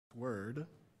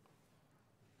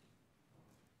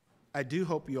I do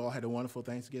hope you all had a wonderful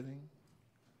Thanksgiving.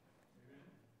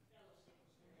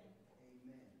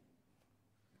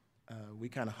 We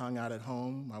kind of hung out at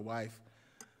home. My wife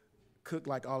cooked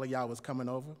like all of y'all was coming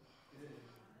over.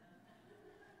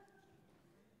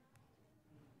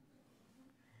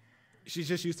 She's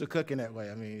just used to cooking that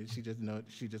way. I mean, she just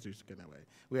used to cooking that way.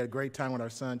 We had a great time with our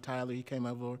son, Tyler. He came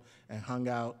over and hung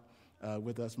out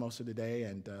with us most of the day,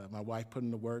 and my wife put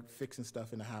him to work fixing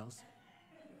stuff in the house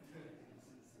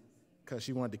because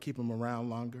she wanted to keep him around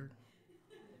longer.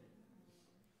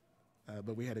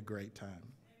 But we had a great time.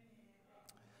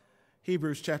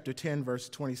 Hebrews chapter 10, verse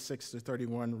 26 to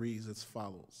 31 reads as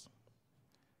follows.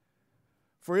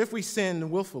 For if we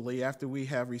sin willfully after we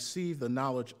have received the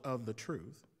knowledge of the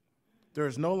truth, there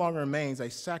is no longer remains a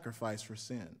sacrifice for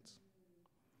sins,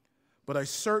 but a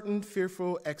certain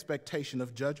fearful expectation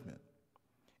of judgment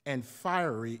and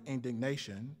fiery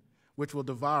indignation which will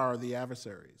devour the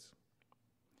adversaries.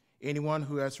 Anyone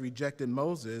who has rejected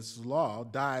Moses' law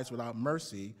dies without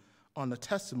mercy on the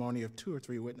testimony of 2 or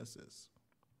 3 witnesses.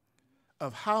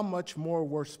 Of how much more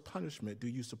worse punishment do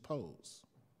you suppose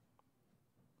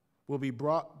will be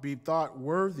thought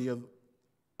worthy of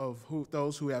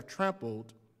those who have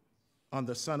trampled on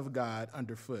the Son of God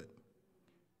underfoot,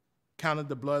 counted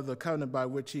the blood of the covenant by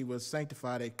which he was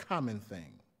sanctified a common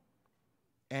thing,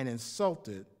 and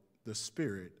insulted the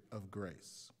Spirit of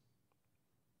grace?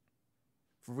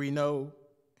 For we know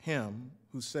him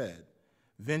who said,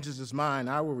 vengeance is mine,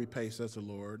 I will repay, says the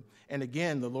Lord. And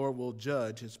again, the Lord will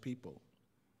judge his people.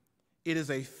 It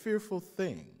is a fearful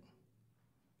thing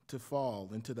to fall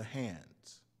into the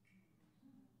hands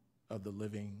of the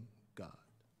living God.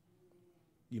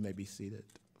 You may be seated.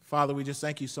 Father, we just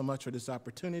thank you so much for this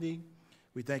opportunity.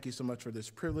 We thank you so much for this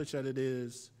privilege that it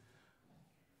is.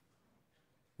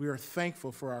 We are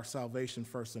thankful for our salvation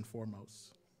first and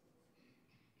foremost.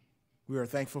 We are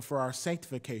thankful for our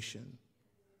sanctification.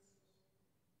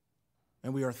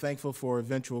 And we are thankful for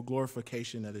eventual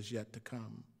glorification that is yet to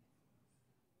come.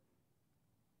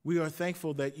 We are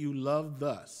thankful that you loved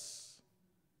us,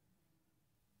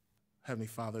 Heavenly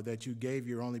Father, that you gave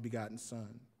your only begotten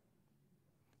Son,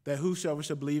 that whosoever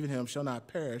shall believe in him shall not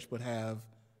perish but have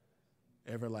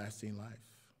everlasting life.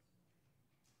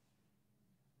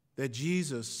 That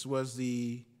Jesus was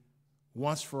the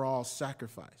once-for-all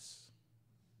sacrifice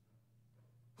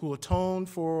who atoned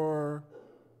for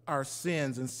our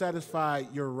sins and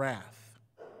satisfied your wrath.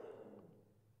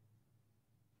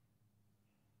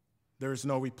 There is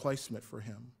no replacement for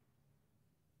him.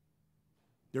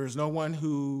 There is no one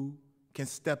who can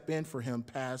step in for him,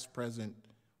 past, present,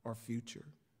 or future.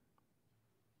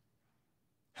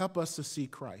 Help us to see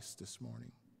Christ this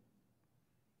morning.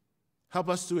 Help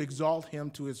us to exalt him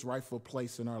to his rightful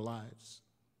place in our lives.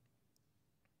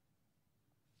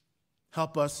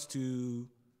 Help us to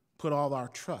put all our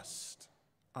trust,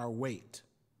 our weight,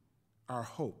 our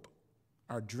hope,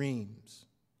 our dreams,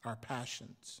 our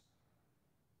passions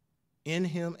in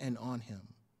him and on him,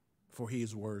 for he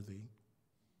is worthy.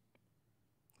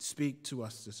 Speak to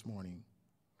us this morning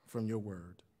from your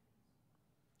word.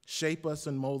 Shape us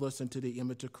and mold us into the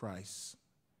image of Christ,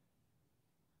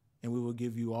 and we will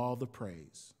give you all the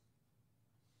praise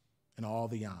and all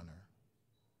the honor.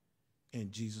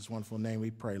 In Jesus' wonderful name we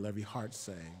pray. Let every heart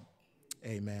say,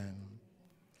 amen.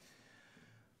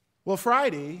 Well,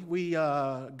 Friday, we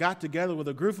got together with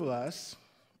a group of us,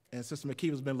 and Sister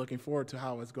McKeever's been looking forward to how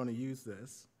I was going to use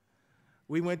this.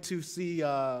 We went to see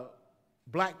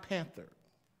Black Panther,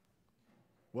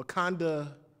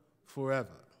 Wakanda Forever.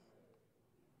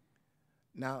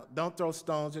 Now, don't throw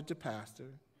stones at your pastor.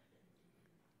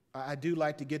 I do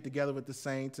like to get together with the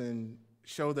saints and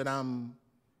show that I'm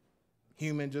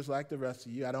human just like the rest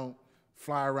of you. I don't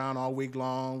fly around all week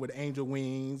long with angel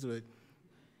wings, with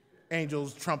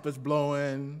angels' trumpets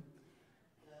blowing.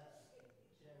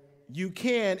 You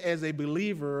can, as a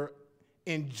believer,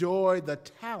 enjoy the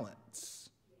talents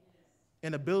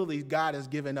and abilities God has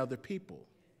given other people.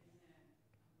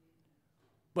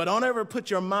 But don't ever put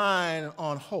your mind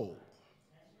on hold.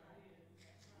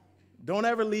 Don't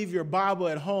ever leave your Bible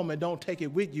at home and don't take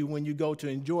it with you when you go to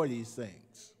enjoy these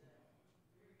things.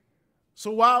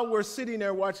 So while we're sitting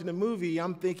there watching the movie,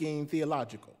 I'm thinking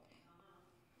theological.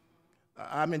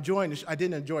 I'm enjoying I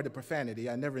didn't enjoy the profanity.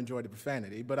 I never enjoyed the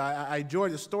profanity, but I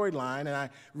enjoyed the storyline, and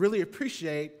I really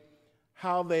appreciate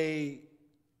how they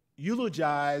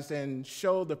eulogized and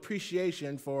showed the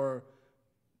appreciation for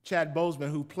Chad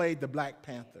Boseman, who played the Black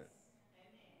Panther.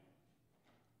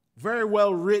 Very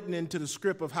well written into the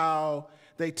script of how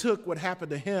they took what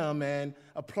happened to him and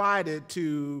applied it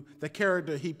to the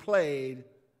character he played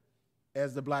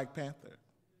as the Black Panther.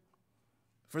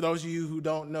 For those of you who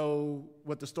don't know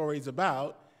what the story is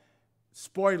about,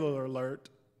 spoiler alert,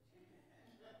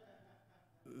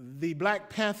 the Black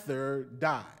Panther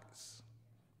dies.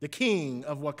 The king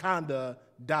of Wakanda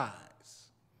dies.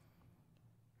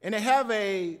 And they have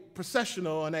a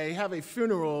processional and they have a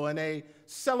funeral and they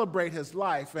celebrate his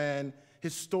life and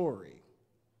his story.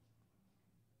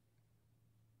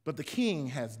 But the king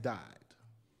has died.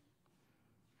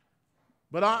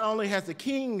 But not only has the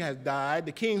king died,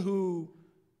 the king who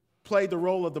played the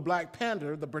role of the Black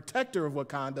Panther, the protector of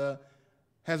Wakanda,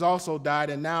 has also died,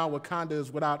 and now Wakanda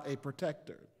is without a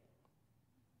protector.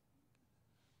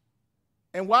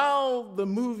 And while the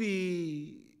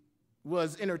movie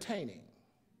was entertaining,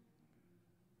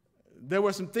 there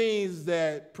were some things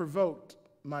that provoked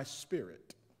my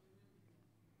spirit.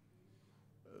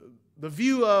 The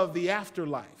view of the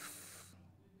afterlife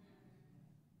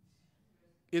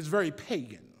is very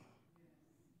pagan.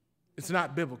 It's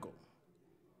not biblical.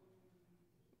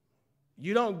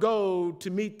 You don't go to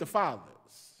meet the fathers.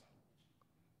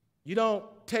 You don't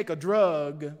take a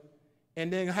drug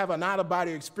and then have an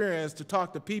out-of-body experience to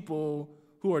talk to people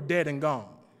who are dead and gone.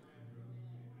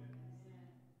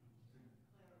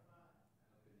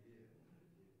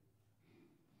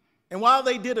 And while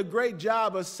they did a great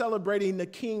job of celebrating the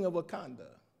king of Wakanda,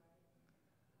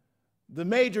 the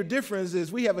major difference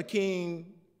is we have a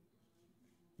king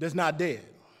that's not dead.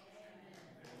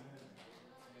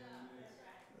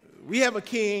 We have a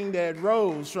king that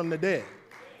rose from the dead.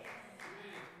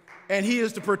 And he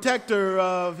is the protector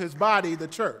of his body, the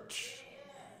church.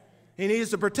 And he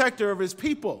is the protector of his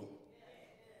people.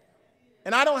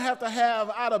 And I don't have to have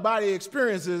out-of-body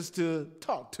experiences to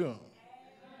talk to him.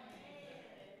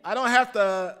 I don't have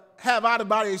to have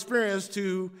out-of-body experience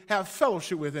to have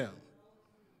fellowship with him.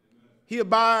 He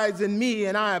abides in me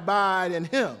and I abide in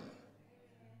him.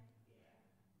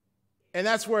 And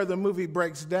that's where the movie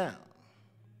breaks down.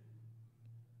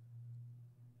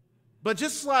 But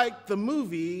just like the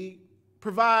movie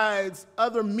provides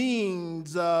other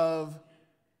means of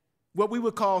what we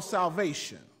would call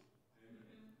salvation,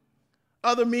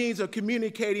 other means of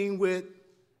communicating with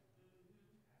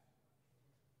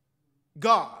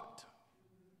God,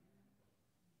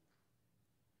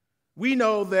 we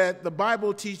know that the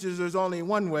Bible teaches there's only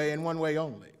one way and one way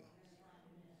only: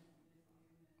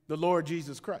 the Lord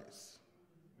Jesus Christ.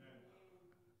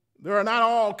 There are not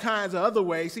all kinds of other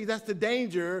ways. See, that's the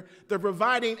danger. They're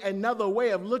providing another way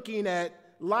of looking at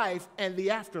life and the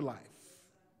afterlife.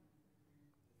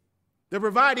 They're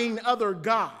providing other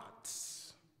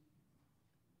gods.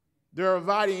 They're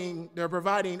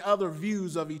providing other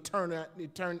views of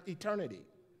eternity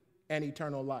and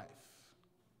eternal life.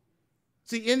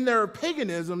 See, in their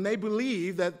paganism, they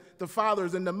believe that the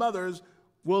fathers and the mothers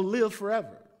will live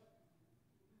forever,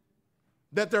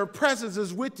 that their presence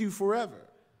is with you forever.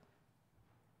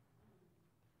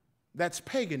 That's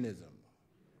paganism.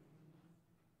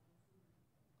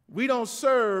 We don't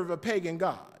serve a pagan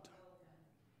God.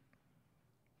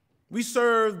 We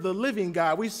serve the living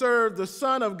God. We serve the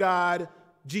Son of God,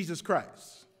 Jesus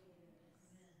Christ.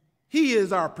 He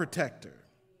is our protector.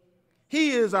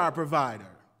 He is our provider.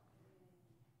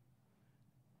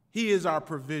 He is our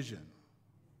provision.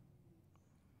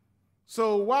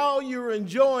 So while you're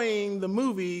enjoying the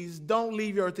movies, don't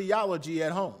leave your theology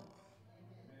at home.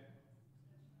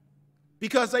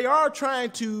 Because they are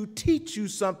trying to teach you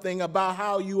something about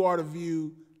how you are to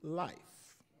view life.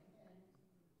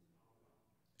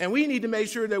 And we need to make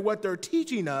sure that what they're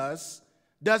teaching us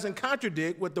doesn't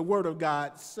contradict what the Word of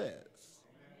God says.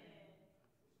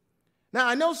 Now,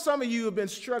 I know some of you have been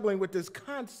struggling with this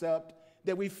concept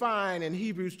that we find in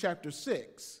Hebrews chapter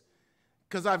 6,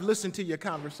 because I've listened to your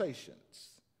conversations,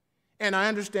 and I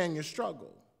understand your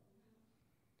struggle.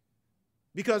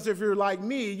 Because if you're like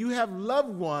me, you have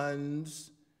loved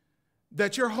ones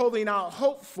that you're holding out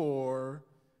hope for,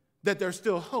 that there's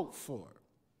still hope for.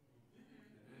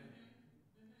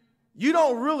 You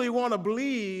don't really want to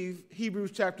believe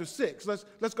Hebrews chapter 6.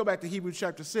 Let's go back to Hebrews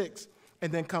chapter 6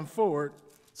 and then come forward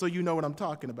so you know what I'm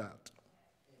talking about.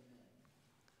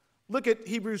 Look at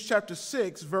Hebrews chapter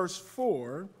 6, verse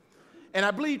 4. And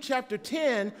I believe chapter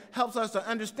 10 helps us to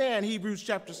understand Hebrews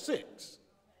chapter 6.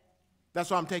 That's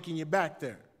why I'm taking you back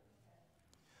there.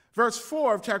 Verse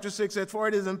 4 of chapter 6 says, "For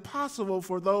it is impossible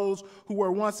for those who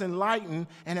were once enlightened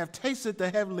and have tasted the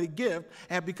heavenly gift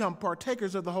and have become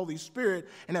partakers of the Holy Spirit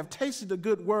and have tasted the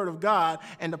good word of God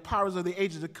and the powers of the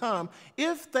ages to come,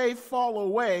 if they fall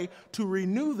away, to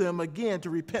renew them again to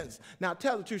repentance." Now,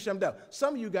 tell the truth,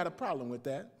 some of you got a problem with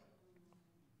that.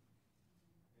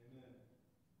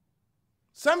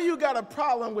 Some of you got a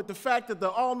problem with the fact that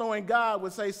the all-knowing God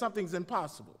would say something's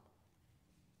impossible.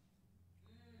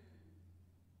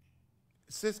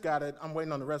 Sis got it. I'm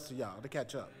waiting on the rest of y'all to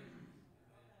catch up.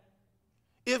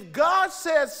 If God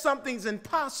says something's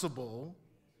impossible,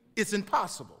 it's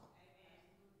impossible.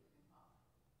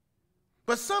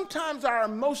 But sometimes our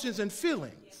emotions and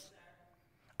feelings,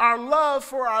 our love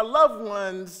for our loved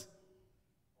ones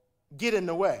get in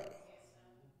the way.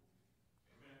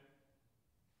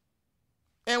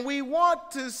 And we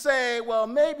want to say, well,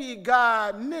 maybe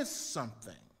God missed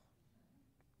something.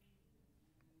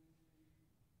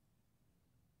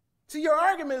 See, your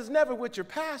argument is never with your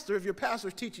pastor. If your pastor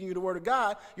is teaching you the Word of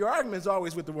God, your argument is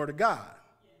always with the Word of God.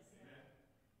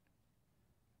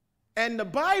 And the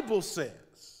Bible says,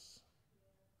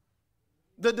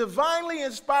 the divinely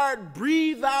inspired,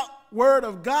 breathed out Word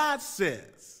of God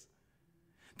says,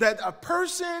 that a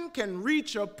person can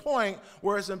reach a point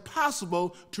where it's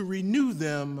impossible to renew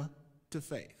them to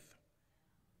faith.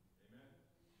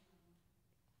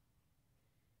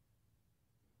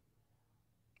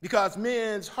 Because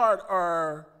men's heart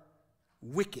are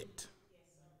wicked.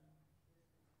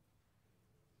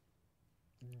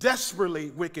 Desperately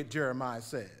wicked, Jeremiah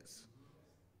says.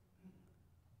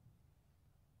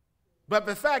 But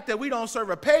the fact that we don't serve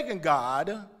a pagan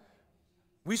God,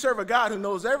 we serve a God who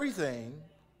knows everything,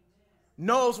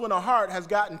 knows when a heart has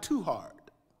gotten too hard.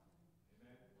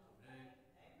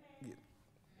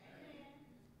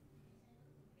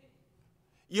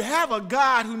 You have a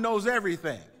God who knows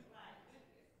everything.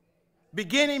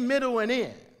 Beginning, middle, and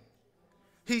end.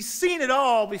 He's seen it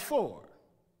all before.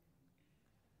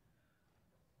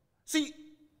 See,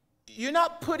 you're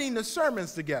not putting the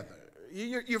sermons together.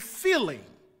 You're feeling.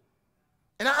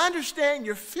 And I understand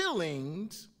your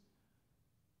feelings,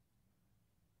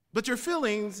 but your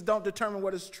feelings don't determine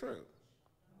what is true.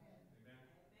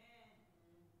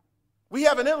 We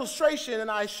have an illustration,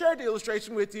 and I shared the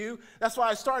illustration with you. That's why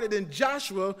I started in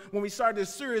Joshua when we started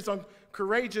this series on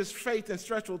courageous faith in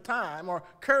stressful time, or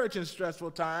courage in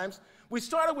stressful times. We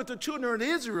started with the children of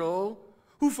Israel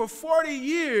who for 40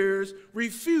 years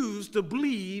refused to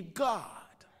believe God.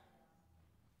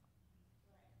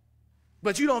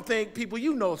 But you don't think people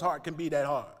you know's heart can be that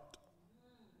hard.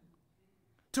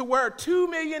 To where 2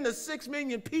 million to 6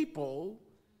 million people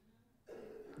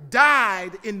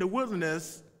died in the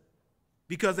wilderness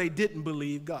because they didn't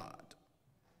believe God.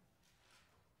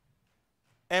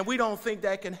 And we don't think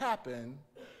that can happen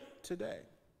today.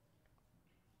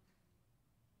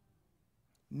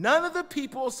 None of the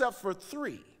people except for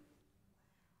 3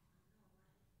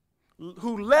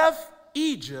 who left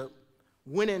Egypt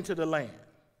went into the land.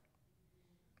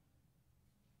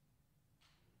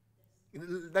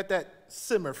 Let that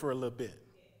simmer for a little bit.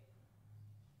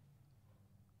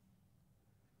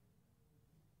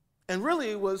 And really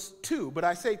it was 2, but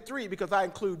I say 3 because I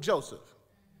include Joseph,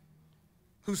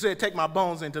 who said, take my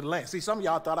bones into the land. See, some of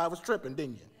y'all thought I was tripping,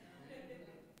 didn't you?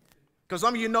 Because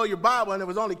some of you know your Bible and it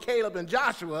was only Caleb and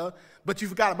Joshua, but you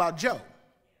forgot about Joe.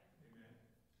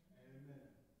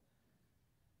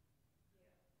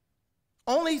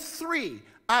 Only 3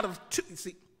 out of 2,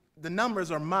 see, the numbers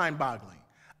are mind-boggling.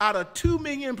 Out of 2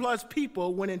 million plus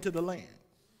people went into the land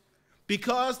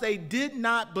because they did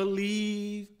not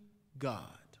believe God.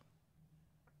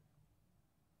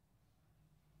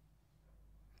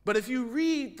 But if you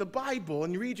read the Bible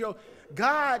and you read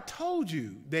God told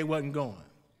you they wasn't going.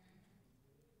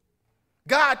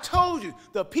 God told you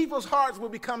the people's hearts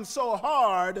would become so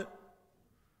hard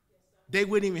they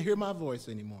wouldn't even hear my voice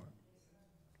anymore.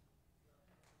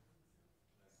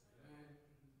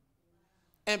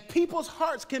 And people's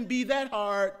hearts can be that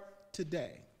hard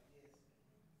today.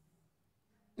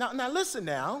 Now listen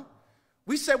now.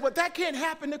 We said, well, that can't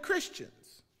happen to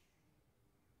Christians.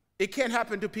 It can't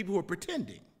happen to people who are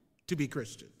pretending to be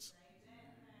Christians.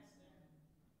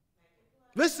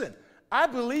 Listen, I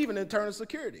believe in eternal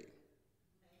security.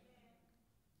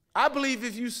 I believe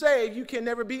if you save, you can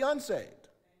never be unsaved.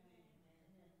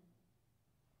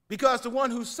 Because the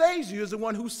one who saves you is the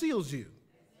one who seals you.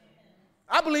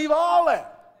 I believe all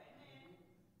that.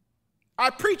 I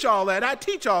preach all that. I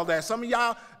teach all that. Some of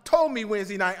y'all told me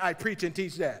Wednesday night I preach and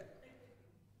teach that.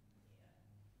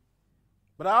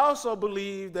 But I also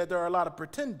believe that there are a lot of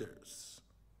pretenders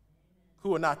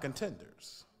who are not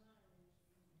contenders.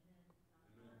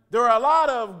 There are a lot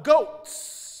of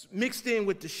goats mixed in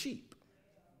with the sheep.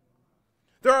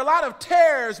 There are a lot of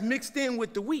tares mixed in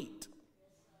with the wheat.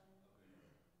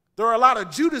 There are a lot of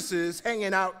Judases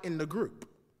hanging out in the group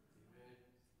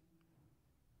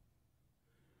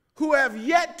who have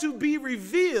yet to be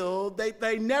revealed that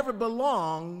they never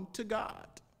belong to God.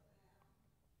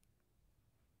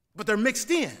 But they're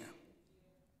mixed in.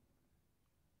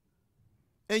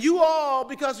 And you all,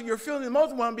 because of your feeling,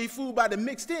 most want to be fooled by the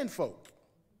mixed in folk.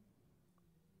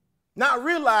 not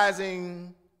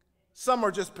realizing some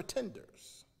are just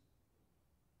pretenders.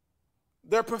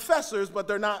 They're professors, but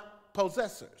they're not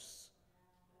possessors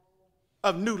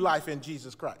of new life in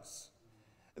Jesus Christ.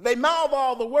 They mouth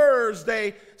all the words,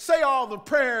 they say all the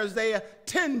prayers, they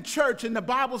attend church and the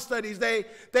Bible studies, they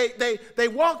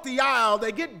walk the aisle,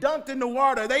 they get dunked in the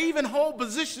water, they even hold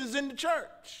positions in the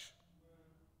church.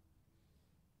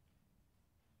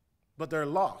 But they're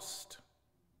lost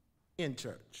in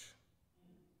church.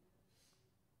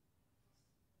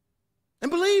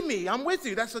 And believe me, I'm with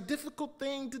you, that's a difficult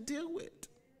thing to deal with.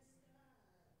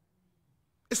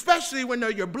 Especially when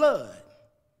they're your blood.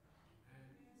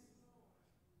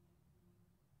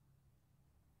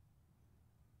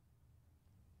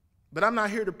 But I'm not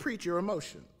here to preach your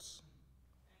emotions.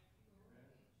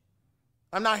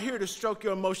 I'm not here to stroke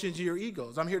your emotions or your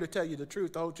egos. I'm here to tell you the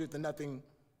truth, the whole truth, and nothing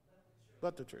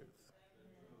but the truth.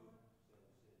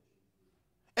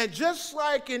 And just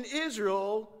like in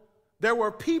Israel, there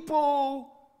were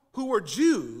people who were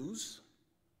Jews,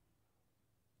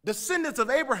 descendants of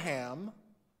Abraham.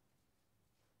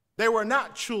 They were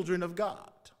not children of God.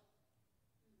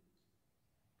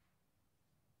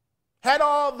 Had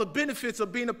all the benefits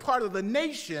of being a part of the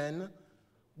nation,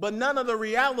 but none of the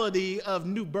reality of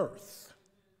new birth.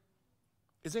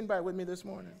 Is anybody with me this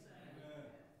morning?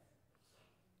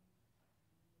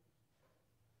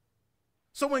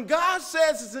 So when God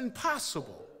says it's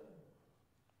impossible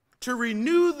to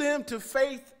renew them to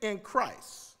faith in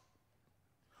Christ,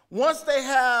 once they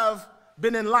have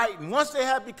been enlightened, once they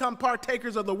have become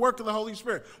partakers of the work of the Holy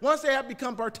Spirit, once they have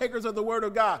become partakers of the Word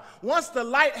of God, once the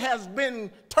light has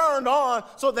been turned on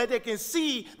so that they can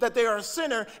see that they are a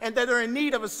sinner and that they're in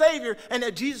need of a Savior and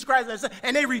that Jesus Christ is,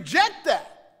 and they reject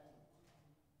that,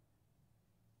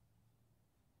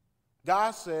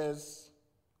 God says,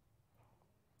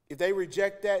 if they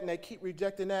reject that and they keep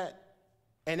rejecting that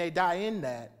and they die in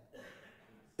that,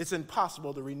 it's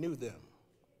impossible to renew them.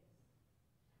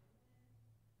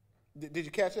 Did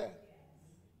you catch that?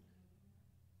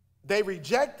 They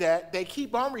reject that. They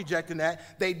keep on rejecting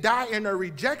that. They die in their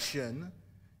rejection.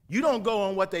 You don't go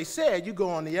on what they said. You go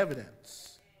on the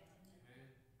evidence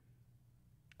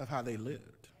of how they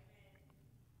lived.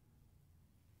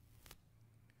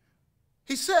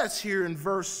 He says here in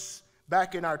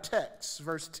back in our text,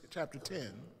 chapter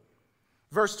 10,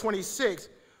 verse 26,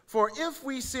 for if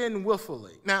we sin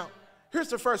willfully. Now, here's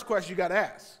the first question you got to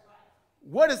ask.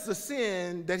 What is the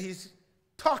sin that he's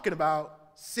talking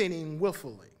about, sinning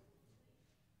willfully?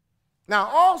 Now,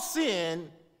 all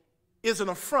sin is an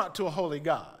affront to a holy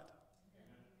God.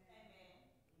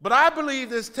 But I believe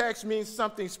this text means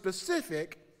something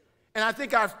specific, and I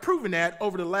think I've proven that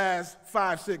over the last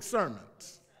 5-6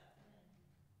 sermons.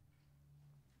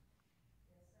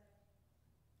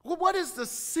 Well, what is the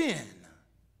sin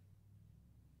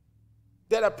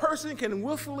that a person can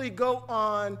willfully go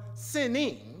on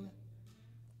sinning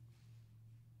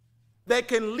that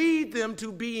can lead them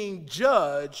to being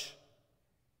judged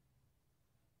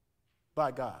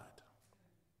by God?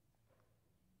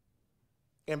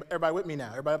 Everybody with me now?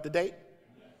 Everybody up to date?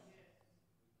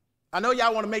 I know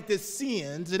y'all want to make this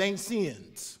sins. It ain't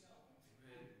sins.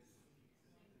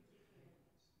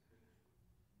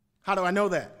 How do I know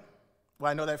that? Well,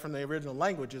 I know that from the original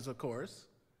languages, of course,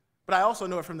 but I also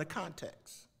know it from the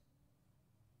context.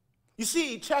 You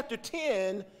see, chapter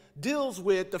 10 deals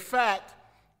with the fact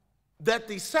that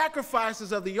the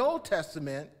sacrifices of the Old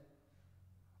Testament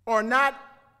are not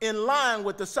in line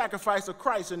with the sacrifice of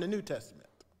Christ in the New Testament.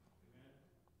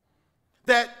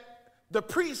 That the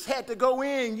priests had to go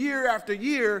in year after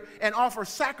year and offer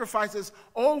sacrifices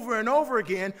over and over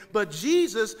again, but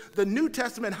Jesus, the New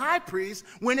Testament high priest,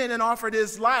 went in and offered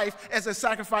his life as a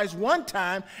sacrifice one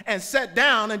time and sat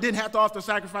down and didn't have to offer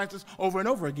sacrifices over and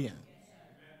over again.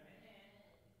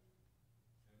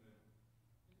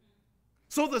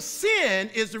 So the sin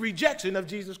is the rejection of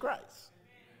Jesus Christ.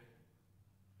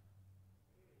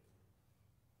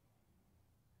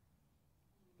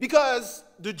 Because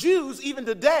the Jews, even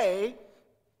today,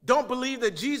 don't believe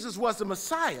that Jesus was the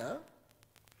Messiah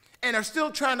and are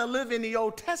still trying to live in the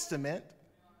Old Testament.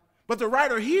 But the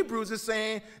writer of Hebrews is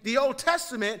saying the Old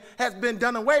Testament has been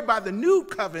done away by the New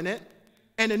Covenant,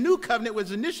 and the New Covenant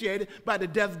was initiated by the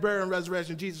death, burial, and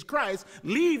resurrection of Jesus Christ.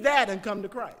 Leave that and come to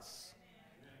Christ.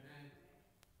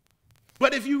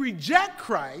 But if you reject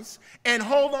Christ and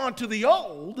hold on to the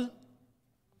old,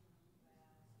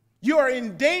 you are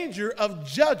in danger of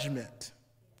judgment.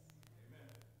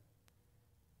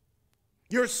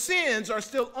 Your sins are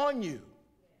still on you.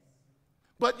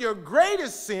 But your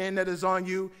greatest sin that is on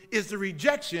you is the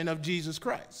rejection of Jesus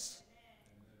Christ.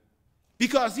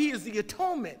 Because he is the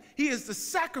atonement. He is the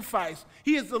sacrifice.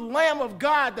 He is the Lamb of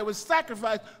God that was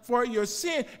sacrificed for your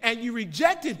sin, and you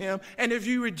rejected him. And if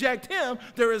you reject him,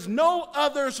 there is no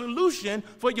other solution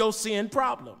for your sin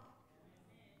problem.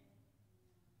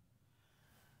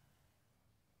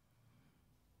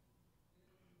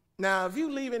 Now, if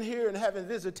you leaving here and having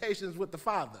visitations with the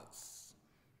fathers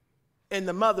and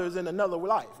the mothers in another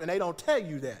life, and they don't tell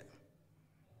you that,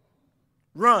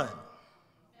 run.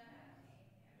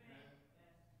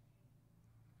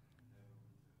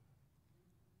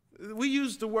 We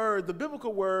use the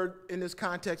biblical word in this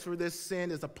context for this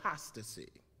sin is apostasy.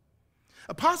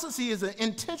 Apostasy is an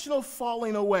intentional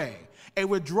falling away, a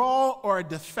withdrawal or a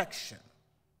defection.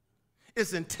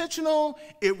 It's intentional,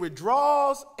 it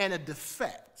withdraws, and it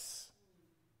defects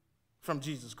from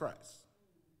Jesus Christ.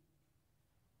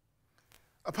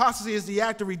 Apostasy is the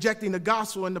act of rejecting the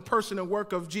gospel and the person and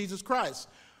work of Jesus Christ,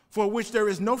 for which there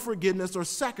is no forgiveness or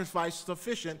sacrifice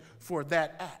sufficient for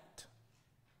that act.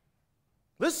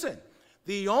 Listen,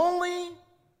 the only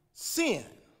sin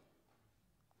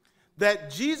that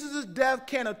Jesus' death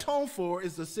can atone for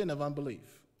is the sin of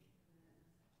unbelief.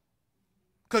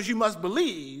 Because you must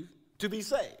believe to be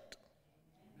saved.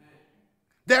 Amen.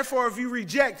 Therefore, if you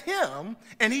reject him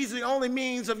and he's the only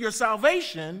means of your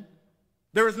salvation,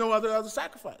 there is no other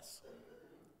sacrifice.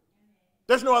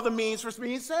 There's no other means for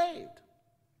being saved.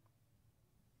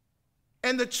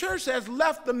 And the church has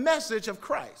left the message of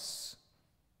Christ.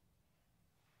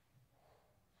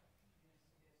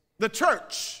 The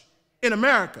church in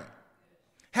America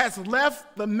has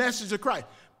left the message of Christ.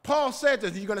 Paul said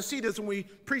this, you're going to see this when we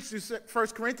preach through 1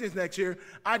 Corinthians next year.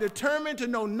 I determined to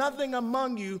know nothing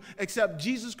among you except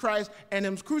Jesus Christ and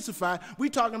him crucified.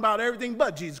 We're talking about everything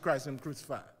but Jesus Christ and him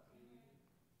crucified.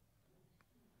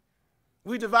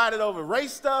 We divided over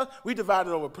race stuff. We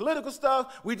divided over political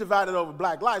stuff. We divided over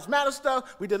Black Lives Matter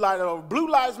stuff. We divided over Blue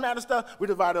Lives Matter stuff. We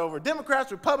divided over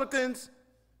Democrats, Republicans.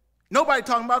 Nobody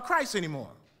talking about Christ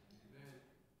anymore.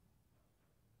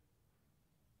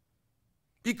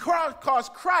 Because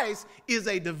Christ is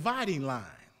a dividing line.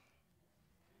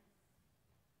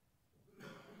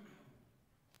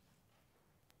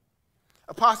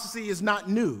 Apostasy is not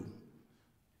new.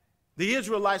 The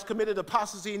Israelites committed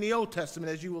apostasy in the Old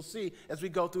Testament, as you will see as we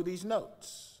go through these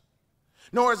notes.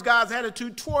 Nor is God's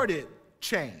attitude toward it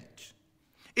change.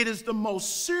 It is the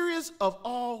most serious of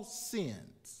all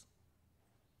sins.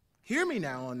 Hear me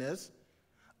now on this.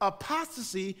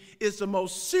 Apostasy is the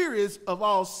most serious of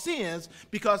all sins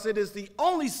because it is the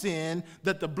only sin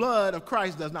that the blood of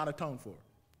Christ does not atone for.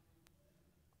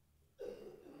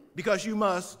 Because you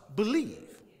must believe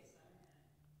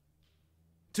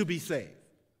to be saved.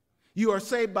 You are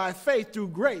saved by faith through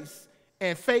grace,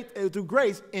 and faith through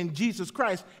grace in Jesus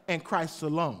Christ and Christ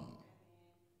alone.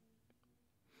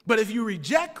 But if you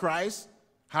reject Christ,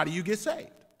 how do you get saved?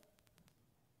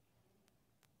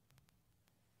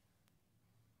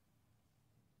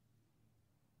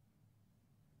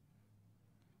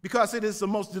 Because it is the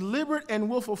most deliberate and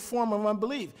willful form of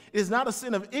unbelief. It is not a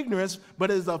sin of ignorance,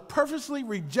 but it is of purposely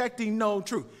rejecting known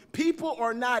truth. People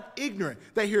are not ignorant.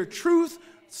 They hear truth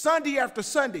Sunday after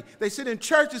Sunday. They sit in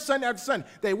churches Sunday after Sunday.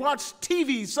 They watch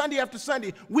TV Sunday after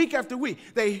Sunday, week after week.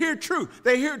 They hear truth.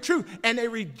 They hear truth, and they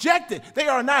reject it. They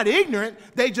are not ignorant.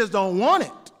 They just don't want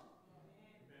it.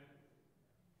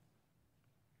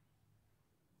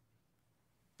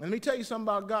 Let me tell you something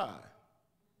about God.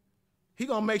 He's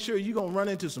going to make sure you're going to run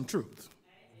into some truth.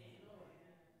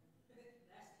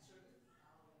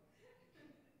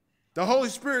 The Holy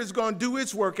Spirit is going to do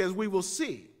its work, as we will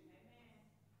see.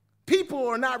 People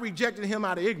are not rejecting him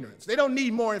out of ignorance. They don't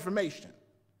need more information.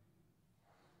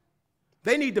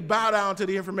 They need to bow down to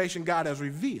the information God has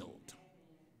revealed.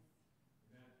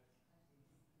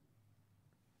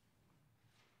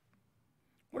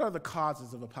 What are the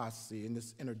causes of apostasy in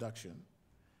this introduction?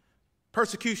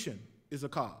 Persecution is a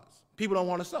cause. People don't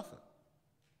want to suffer.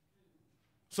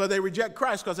 So they reject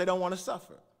Christ because they don't want to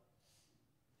suffer.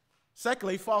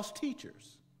 Secondly, false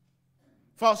teachers.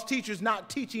 False teachers not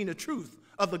teaching the truth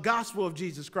of the gospel of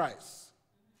Jesus Christ.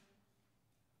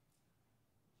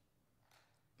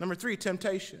 Number 3,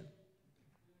 temptation.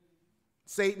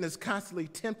 Satan is constantly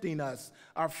tempting us.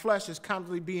 Our flesh is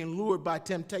constantly being lured by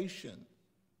temptation.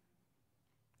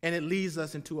 And it leads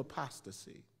us into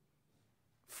apostasy,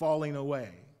 falling away,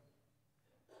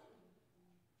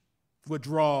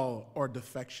 withdrawal, or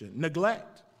defection.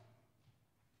 Neglect.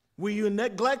 When you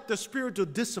neglect the spiritual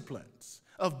disciplines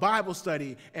of Bible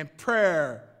study and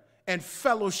prayer and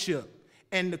fellowship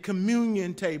and the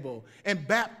communion table and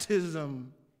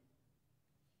baptism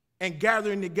and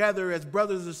gathering together as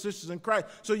brothers and sisters in Christ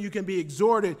so you can be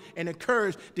exhorted and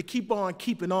encouraged to keep on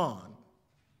keeping on.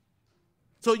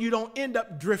 So you don't end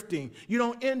up drifting. You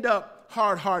don't end up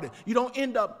hard-hearted. You don't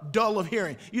end up dull of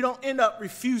hearing. You don't end up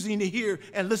refusing to hear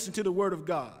and listen to the word of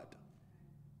God.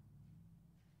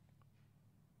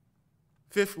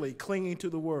 Fifthly, clinging to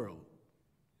the world.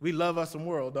 We love us some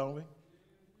world, don't we?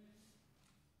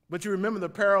 But you remember the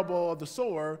parable of the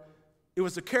sower. It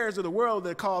was the cares of the world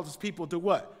that causes people to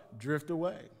what? Drift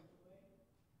away.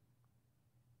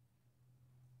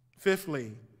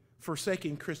 Fifthly,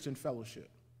 forsaking Christian fellowship.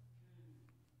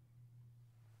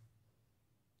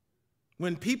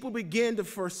 When people begin to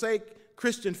forsake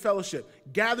Christian fellowship,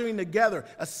 gathering together,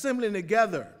 assembling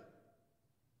together,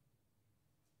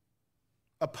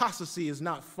 apostasy is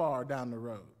not far down the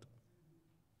road.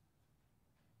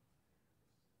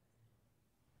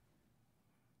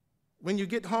 When you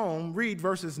get home, read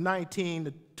verses 19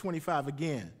 to 25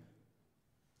 again.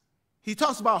 He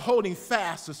talks about holding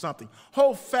fast to something.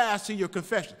 Hold fast to your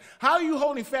confession. How are you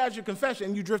holding fast to your confession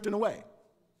and you drifting away?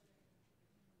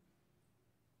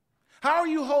 How are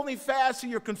you holding fast to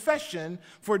your confession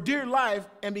for dear life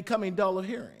and becoming dull of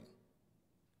hearing?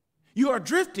 You are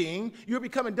drifting. You're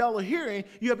becoming dull of hearing.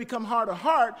 You have become hard of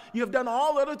heart. You have done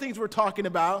all the other things we're talking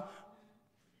about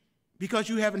because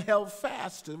you haven't held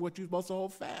fast to what you're supposed to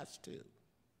hold fast to.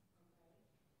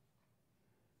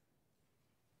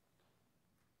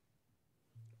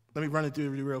 Let me run it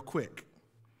through real quick.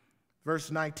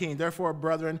 Verse 19, therefore,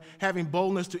 brethren, having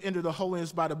boldness to enter the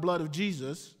holiness by the blood of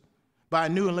Jesus, by a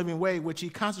new and living way which he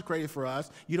consecrated for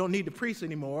us. You don't need the priest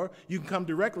anymore. You can come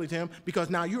directly to him because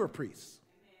now you're a priest.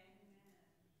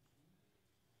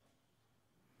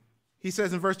 He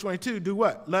says in verse 22, do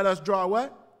what? Let us draw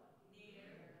what? Near.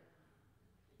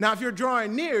 Now, if you're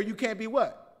drawing near, you can't be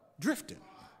what? Drifting.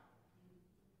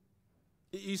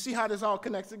 You see how this all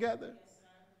connects together? Yes, sir.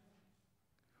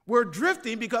 We're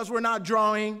drifting because we're not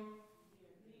drawing near.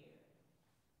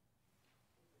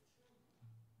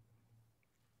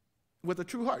 With a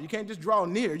true heart. You can't just draw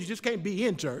near. You just can't be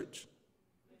in church.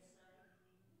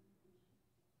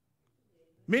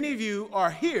 Many of you are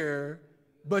here,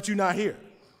 but you're not here.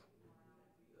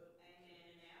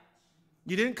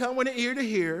 You didn't come with an ear to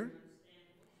hear.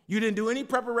 You didn't do any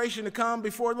preparation to come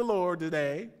before the Lord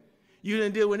today. You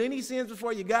didn't deal with any sins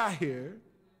before you got here.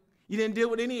 You didn't deal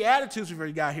with any attitudes before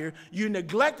you got here. You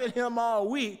neglected him all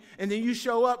week, and then you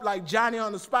show up like Johnny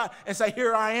on the spot and say,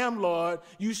 here I am, Lord.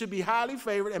 You should be highly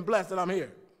favored and blessed that I'm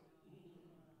here.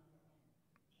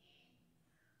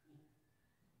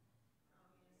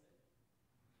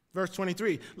 Verse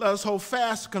 23, let us hold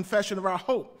fast the confession of our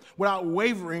hope without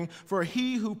wavering, for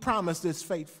he who promised is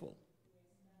faithful.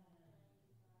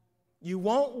 You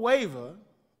won't waver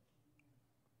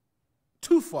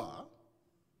too far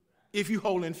if you're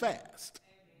holding fast.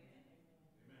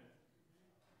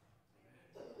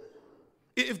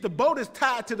 If the boat is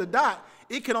tied to the dock,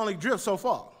 it can only drift so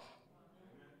far.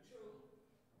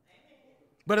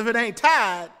 But if it ain't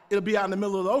tied, it'll be out in the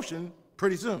middle of the ocean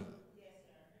pretty soon.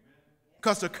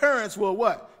 Because the currents will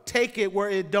what? Take it where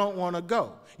it don't want to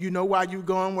go. You know why you're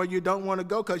going where you don't want to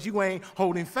go? Because you ain't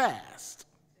holding fast.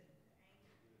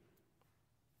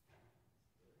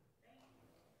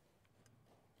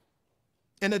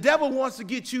 And the devil wants to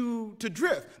get you to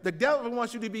drift. The devil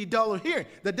wants you to be dull of hearing.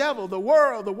 The devil, the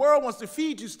world wants to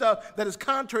feed you stuff that is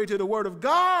contrary to the word of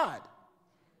God.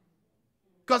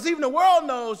 Because even the world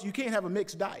knows you can't have a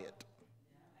mixed diet.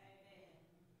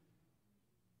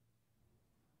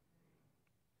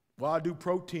 Well, I do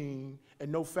protein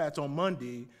and no fats on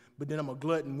Monday, but then I'm a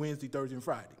glutton Wednesday, Thursday, and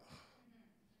Friday.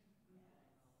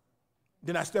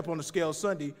 Then I step on the scale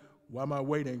Sunday, why my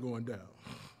weight ain't going down?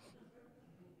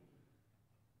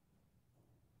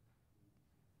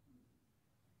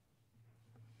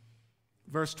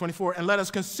 Verse 24, and let us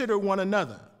consider one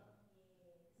another.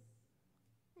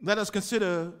 Let us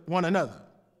consider one another.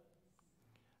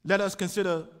 Let us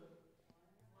consider.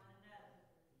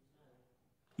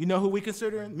 You know who we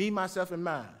considering? Me, myself, and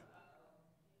mine.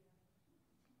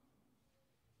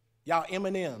 Y'all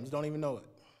M&Ms don't even know it.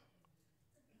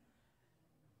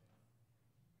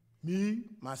 Me,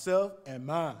 myself, and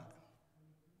mine.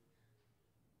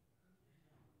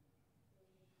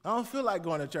 I don't feel like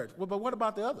going to church. Well, but what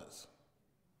about the others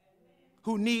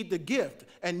who need the gift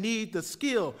and need the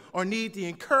skill or need the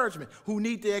encouragement, who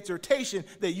need the exhortation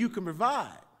that you can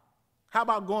provide? How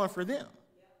about going for them?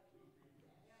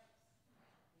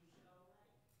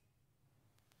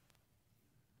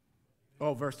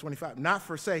 Oh, verse 25, not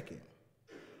forsaking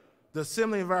the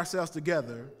assembling of ourselves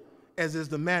together, as is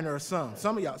the manner of some.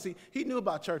 Some of y'all, see, he knew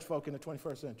about church folk in the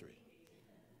 21st century.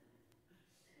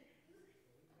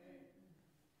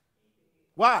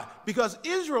 Why? Because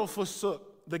Israel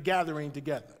forsook the gathering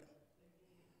together.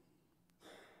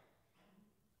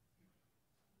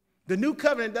 The new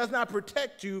covenant does not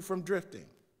protect you from drifting.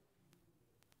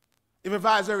 It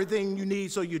provides everything you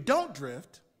need so you don't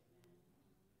drift.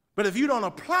 But if you don't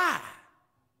apply,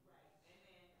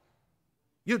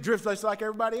 you'll drift just like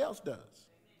everybody else does.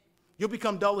 You'll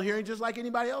become dull of hearing just like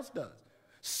anybody else does.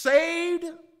 Saved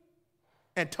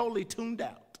and totally tuned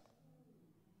out.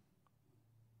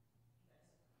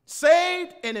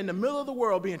 Saved and in the middle of the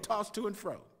world being tossed to and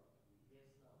fro.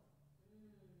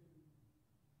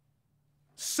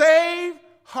 Saved,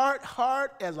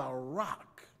 hard as a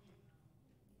rock.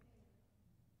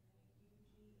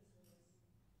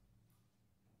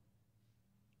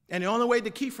 And the only way to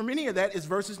keep from any of that is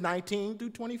verses 19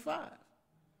 through 25.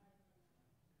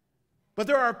 But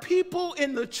there are people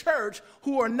in the church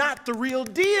who are not the real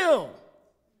deal.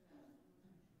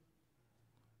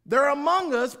 They're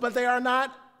among us, but they are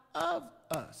not of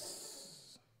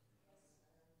us.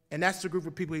 And that's the group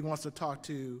of people he wants to talk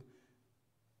to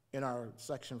in our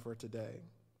section for today.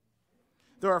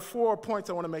 There are 4 points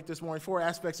I want to make this morning, 4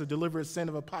 aspects of deliberate sin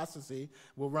of apostasy.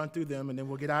 We'll run through them and then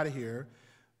we'll get out of here.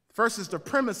 First is the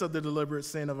premise of the deliberate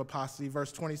sin of apostasy,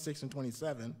 verse 26 and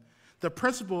 27. The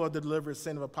principle of the deliberate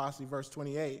sin of apostasy, verse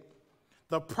 28.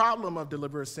 The problem of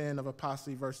deliberate sin of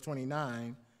apostasy, verse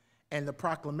 29. And the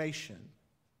proclamation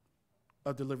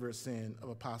of deliberate sin of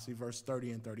apostasy, verse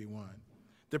 30 and 31.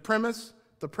 The premise,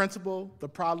 the principle, the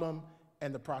problem,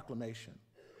 and the proclamation.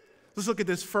 Let's look at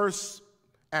this first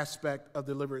aspect of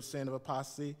deliberate sin of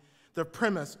apostasy, the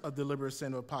premise of deliberate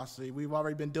sin of apostasy. We've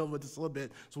already been dealing with this a little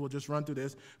bit, so we'll just run through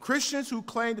this. Christians who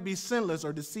claim to be sinless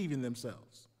are deceiving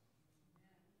themselves.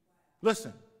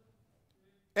 Listen,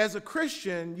 as a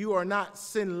Christian, you are not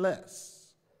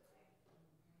sinless,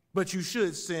 but you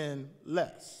should sin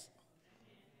less.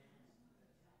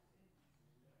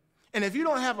 And if you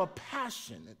don't have a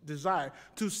passionate desire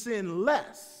to sin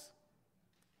less,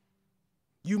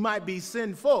 you might be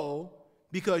sinful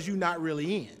because you're not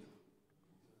really in.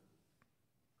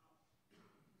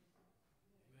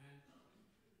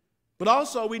 But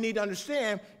also we need to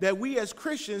understand that we as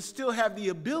Christians still have the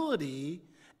ability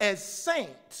as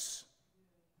saints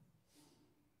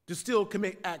to still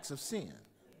commit acts of sin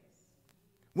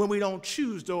when we don't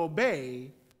choose to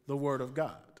obey the word of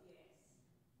God.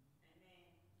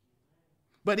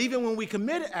 But even when we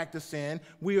commit an act of sin,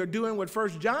 we are doing what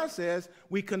 1 John says.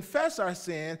 We confess our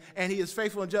sin, and he is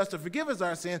faithful and just to forgive us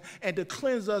our sin and to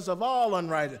cleanse us of all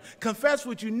unrighteousness. Confess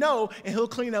what you know, and he'll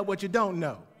clean up what you don't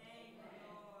know.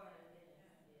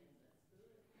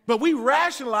 But we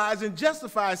rationalize and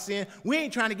justify sin. We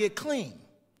ain't trying to get clean.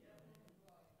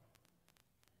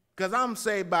 Because I'm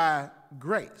saved by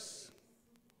grace.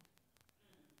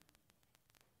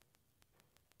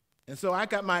 And so I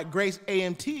got my Grace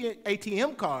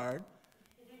ATM card,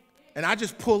 and I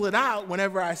just pull it out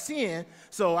whenever I sin.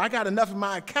 So I got enough in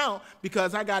my account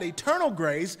because I got eternal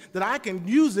grace that I can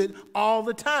use it all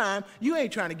the time. You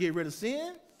ain't trying to get rid of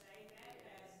sin.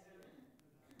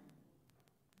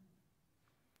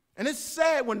 And it's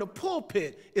sad when the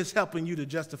pulpit is helping you to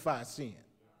justify sin.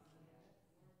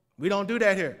 We don't do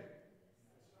that here.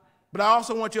 But I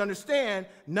also want you to understand,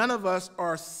 none of us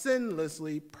are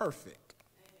sinlessly perfect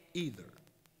either.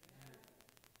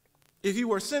 If you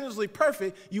were sinlessly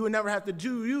perfect, you would never have to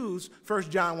use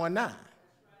 1 John 1:9.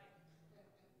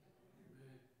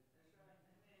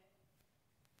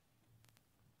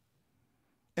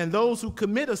 And those who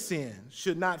commit a sin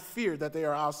should not fear that they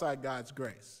are outside God's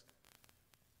grace.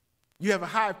 You have a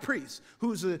high priest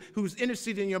who's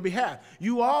interceding on your behalf.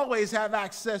 You always have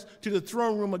access to the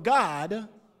throne room of God.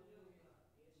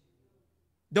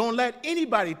 Don't let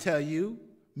anybody tell you,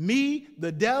 me,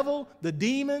 the devil, the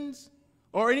demons,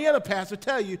 or any other pastor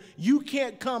tell you, you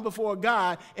can't come before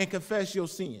God and confess your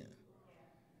sin.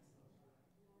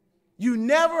 You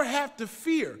never have to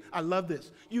fear. I love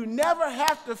this. You never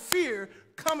have to fear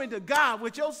coming to God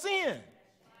with your sin.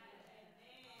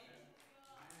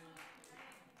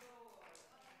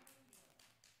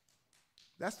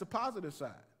 That's the positive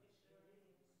side.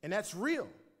 And that's real.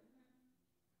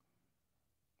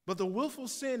 But the willful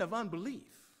sin of unbelief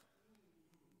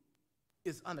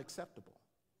is unacceptable.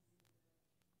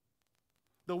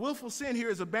 The willful sin here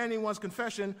is abandoning one's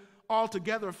confession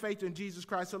altogether of faith in Jesus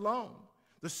Christ alone.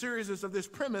 The seriousness of this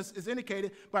premise is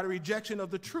indicated by the rejection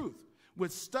of the truth.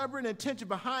 With stubborn intention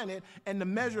behind it and the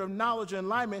measure of knowledge and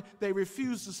enlightenment, they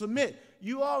refuse to submit.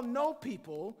 You all know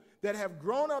people that have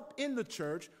grown up in the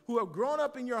church, who have grown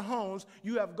up in your homes.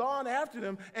 You have gone after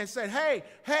them and said,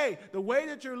 hey, the way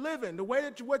that you're living, the way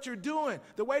that what you're doing,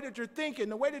 the way that you're thinking,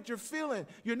 the way that you're feeling,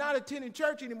 you're not attending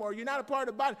church anymore, you're not a part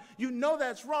of the body. You know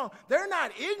that's wrong. They're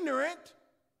not ignorant.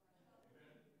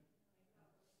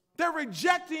 They're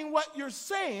rejecting what you're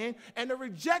saying, and they're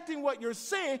rejecting what you're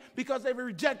saying because they've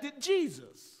rejected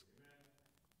Jesus.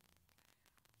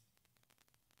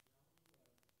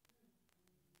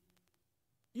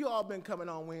 You all been coming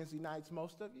on Wednesday nights,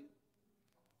 most of you.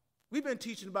 We've been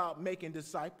teaching about making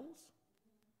disciples.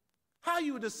 How are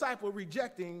you a disciple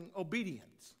rejecting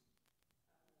obedience?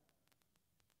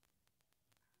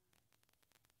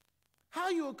 How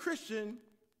are you a Christian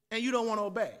and you don't want to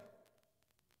obey?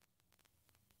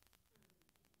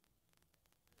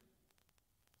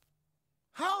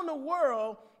 How in the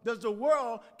world does the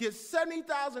world get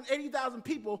 70,000, 80,000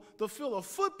 people to fill a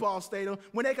football stadium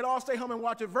when they could all stay home and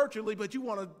watch it virtually, but you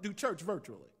want to do church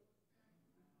virtually?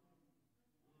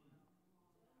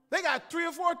 They got 3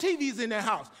 or 4 TVs in their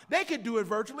house. They could do it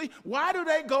virtually. Why do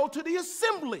they go to the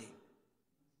assembly?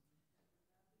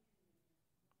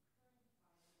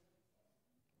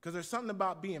 Because there's something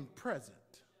about being present.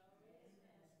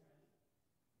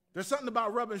 There's something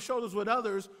about rubbing shoulders with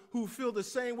others who feel the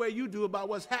same way you do about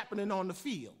what's happening on the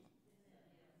field.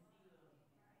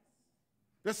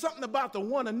 There's something about the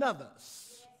one another's.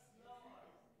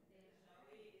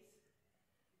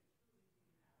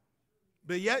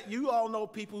 But yet you all know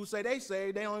people who say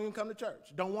they don't even come to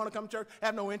church, don't want to come to church,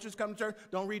 have no interest in coming to church,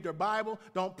 don't read their Bible,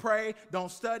 don't pray,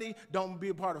 don't study, don't be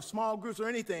a part of small groups or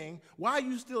anything. Why are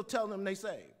you still telling them they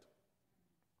saved?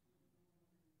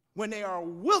 When they are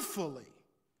willfully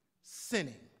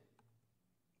sinning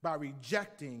by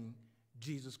rejecting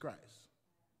Jesus Christ.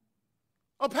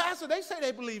 Oh, Pastor, they say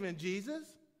they believe in Jesus.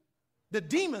 The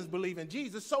demons believe in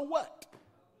Jesus, so what?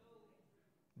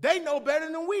 They know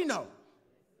better than we know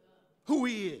who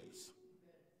he is.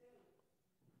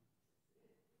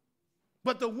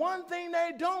 But the one thing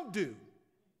they don't do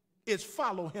is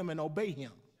follow him and obey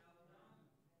him.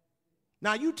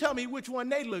 Now you tell me which one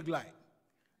they look like,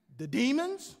 the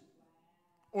demons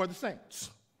or the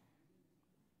saints?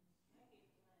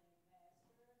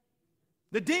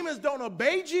 The demons don't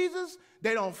obey Jesus.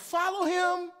 They don't follow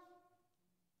him.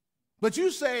 But you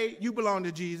say you belong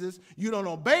to Jesus. You don't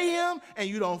obey him and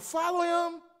you don't follow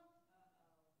him.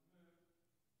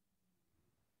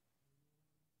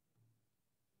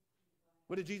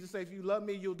 What did Jesus say? If you love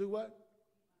me, you'll do what?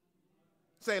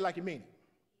 Say it like you mean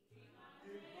it.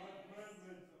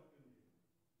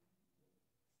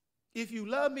 If you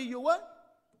love me, you'll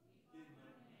what?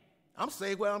 I'm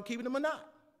saying whether I'm keeping them or not.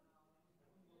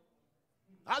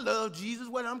 I love Jesus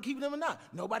whether I'm keeping him or not.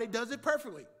 Nobody does it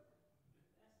perfectly.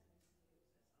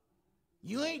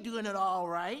 You ain't doing it all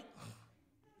right.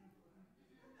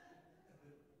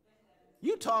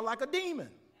 You talk like a demon.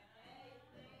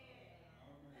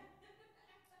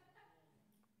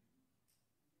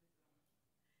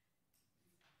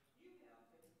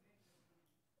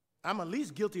 I'm at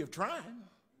least guilty of trying.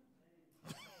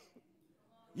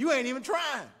 You ain't even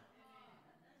trying.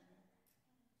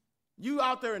 You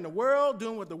out there in the world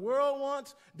doing what the world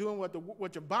wants, doing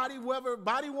what your body, whatever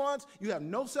body wants. You have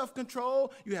no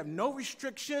self-control. You have no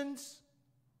restrictions.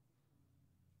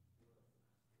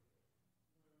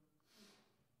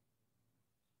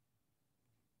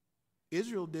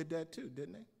 Israel did that too,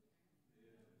 didn't they?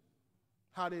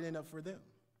 How did it end up for them?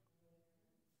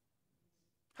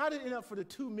 How did it end up for the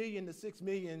 2 million to 6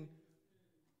 million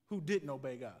who didn't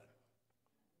obey God?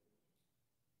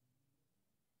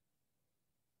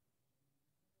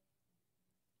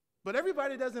 But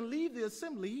everybody doesn't leave the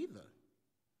assembly either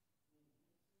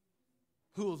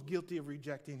who is guilty of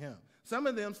rejecting him. Some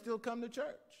of them still come to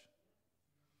church.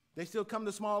 They still come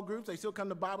to small groups. They still come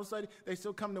to Bible study. They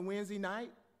still come to Wednesday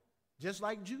night, just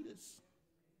like Judas.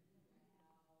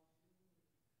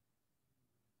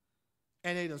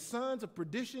 And they're the sons of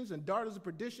perditions and daughters of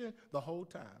perdition the whole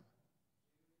time.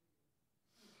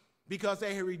 Because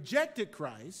they have rejected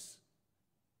Christ,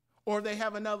 or they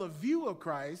have another view of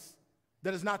Christ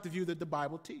that is not the view that the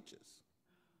Bible teaches.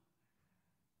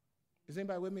 Is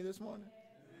anybody with me this morning?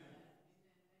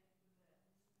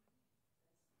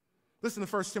 Listen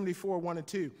to 1 Timothy 4, 1 and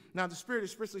 2. Now the Spirit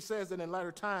expressly says that in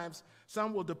latter times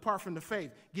some will depart from the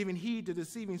faith, giving heed to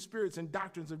deceiving spirits and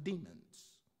doctrines of demons,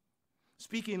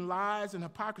 speaking lies and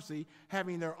hypocrisy,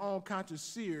 having their own conscience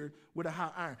seared with a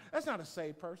hot iron. That's not a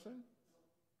saved person.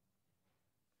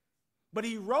 But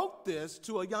he wrote this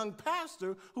to a young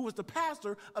pastor who was the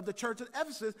pastor of the church at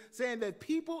Ephesus, saying that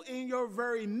people in your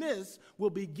very midst will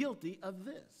be guilty of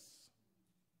this.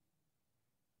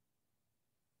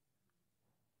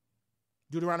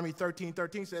 Deuteronomy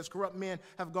 13:13 says, corrupt men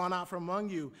have gone out from among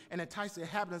you and enticed the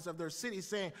inhabitants of their cities,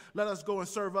 saying, let us go and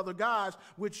serve other gods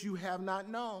which you have not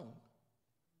known.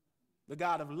 The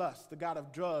God of lust, the God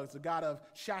of drugs, the God of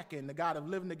shacking, the God of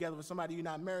living together with somebody you're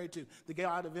not married to, the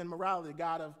God of immorality, the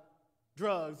God of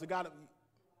drugs, they got to.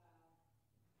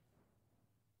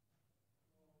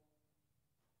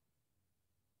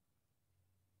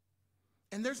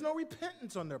 And there's no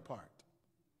repentance on their part.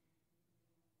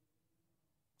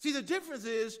 See, the difference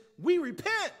is we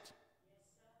repent.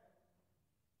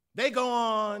 They go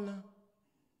on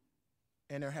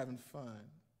and they're having fun.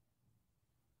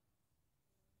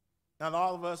 Now,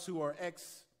 all of us who are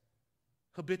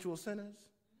ex-habitual sinners,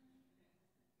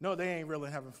 no, they ain't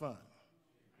really having fun.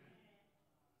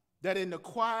 That in the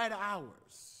quiet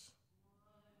hours,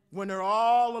 when they're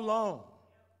all alone,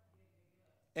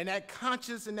 and that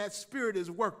conscience and that spirit is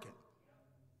working,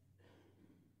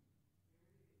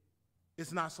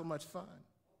 it's not so much fun.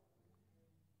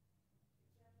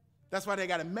 That's why they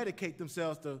got to medicate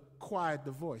themselves to quiet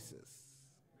the voices.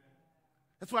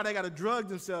 That's why they got to drug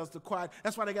themselves to quiet.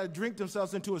 That's why they got to drink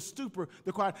themselves into a stupor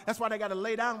to quiet. That's why they got to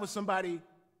lay down with somebody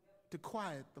to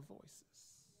quiet the voices.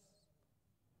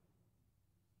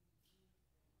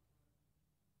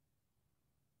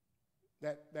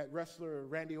 That wrestler,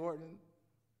 Randy Orton,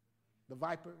 the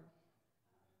Viper,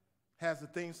 has the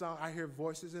theme song, I Hear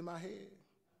Voices in My Head.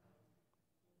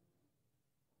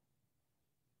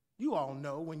 You all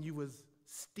know when you was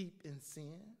steeped in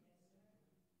sin.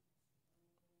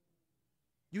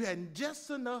 You had just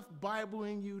enough Bible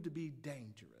in you to be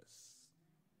dangerous.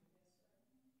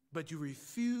 But you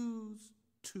refused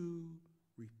to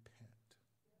repent.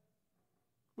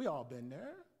 We all been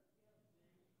there.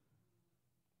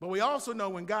 But we also know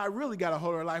when God really got a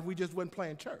hold of our life, we just wasn't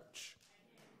playing church.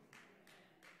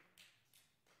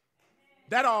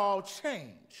 That all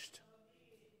changed.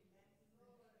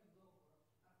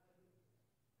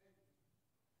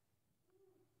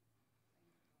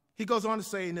 He goes on to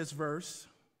say in this verse,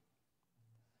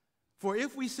 for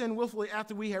if we sin willfully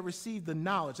after we have received the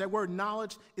knowledge, that word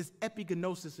knowledge is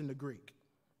epigenosis in the Greek.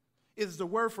 It is the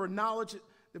word for knowledge,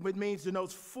 which means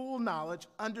denotes full knowledge,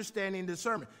 understanding,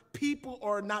 discernment. These people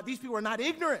are not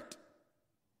ignorant.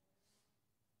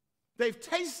 They've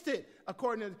tasted,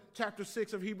 according to chapter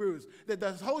 6 of Hebrews, that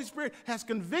the Holy Spirit has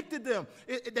convicted them.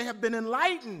 They have been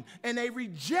enlightened, and they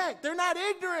reject. They're not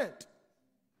ignorant.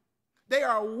 They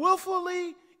are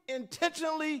willfully,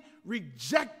 intentionally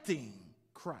rejecting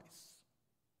Christ.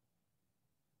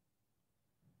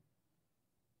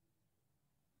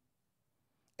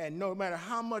 And no matter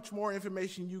how much more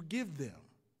information you give them,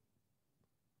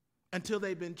 until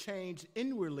they've been changed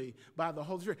inwardly by the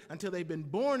Holy Spirit, until they've been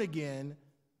born again,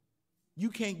 you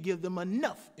can't give them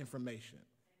enough information.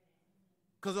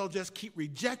 Because they'll just keep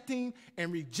rejecting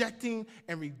and rejecting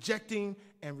and rejecting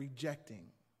and rejecting.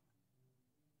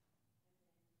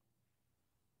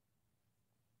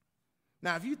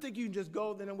 Now, if you think you can just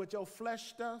go then with your flesh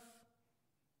stuff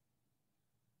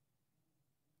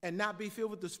and not be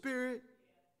filled with the Spirit,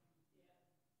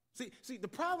 see, the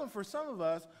problem for some of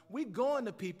us, we going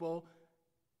to people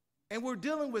and we're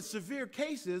dealing with severe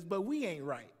cases, but we ain't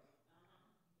right.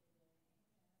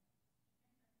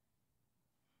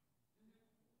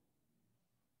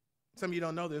 Some of you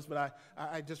don't know this, but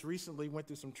I just recently went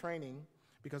through some training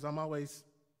because I'm always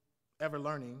ever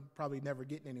learning, probably never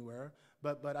getting anywhere.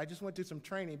 But I just went through some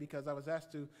training because I was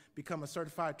asked to become a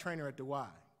certified trainer at the Y.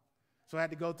 So I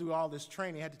had to go through all this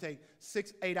training. I had to take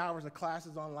 6-8 hours of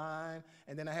classes online,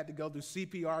 and then I had to go through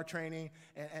CPR training.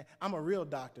 And I'm a real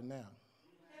doctor now.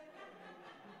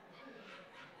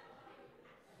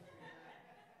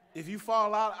 If you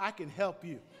fall out, I can help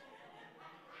you.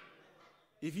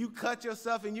 If you cut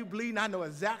yourself and you bleeding, I know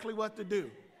exactly what to do.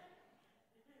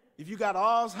 If you got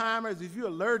Alzheimer's, if you're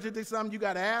allergic to something, you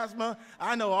got asthma,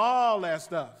 I know all that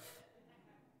stuff.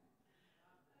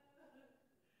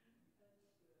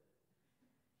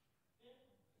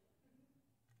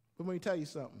 But let me tell you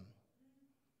something.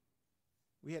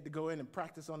 We had to go in and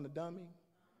practice on the dummy.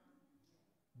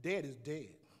 Dead is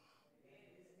dead.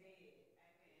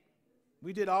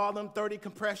 We did all them 30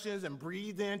 compressions and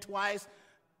breathed in twice.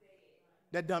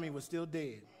 That dummy was still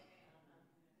dead.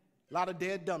 A lot of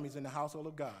dead dummies in the household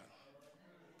of God.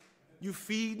 You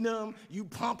feeding them, you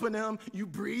pumping them, you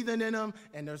breathing in them,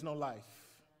 and there's no life.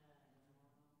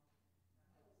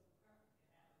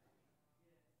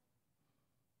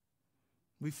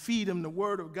 We feed them the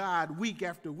word of God week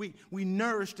after week. We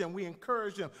nourish them, we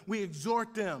encourage them, we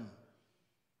exhort them.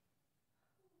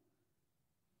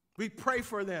 We pray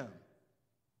for them.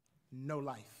 No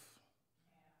life.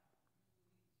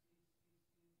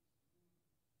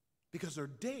 Because they're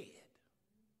dead.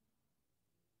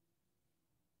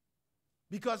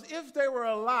 Because if they were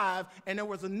alive and there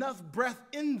was enough breath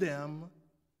in them,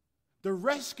 the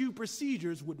rescue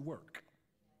procedures would work.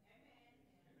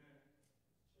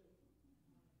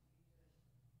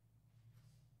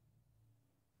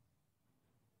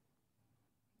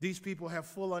 These people have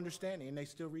full understanding and they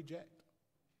still reject.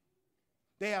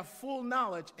 They have full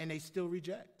knowledge and they still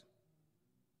reject.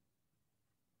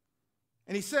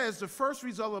 And he says the first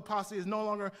result of apostasy is no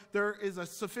longer there is a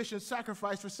sufficient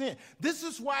sacrifice for sin. This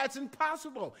is why it's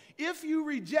impossible. If you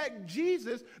reject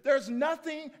Jesus, there's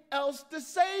nothing else to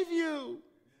save you.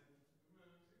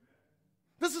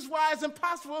 This is why it's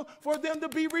impossible for them to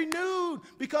be renewed,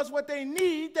 because what they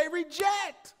need, they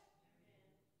reject.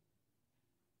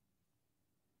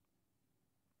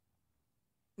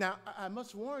 Now, I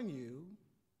must warn you,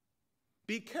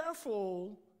 be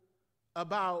careful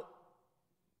about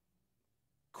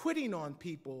quitting on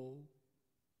people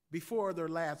before their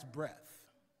last breath.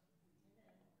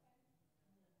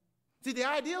 See, the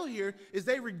ideal here is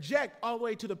they reject all the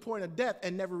way to the point of death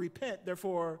and never repent.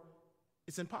 Therefore,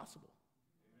 it's impossible.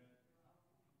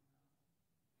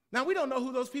 Now, we don't know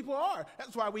who those people are.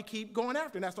 That's why we keep going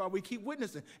after them. That's why we keep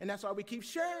witnessing. And that's why we keep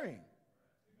sharing.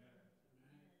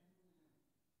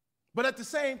 But at the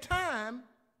same time,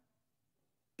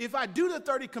 if I do the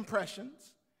 30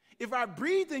 compressions, if I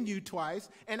breathe in you twice,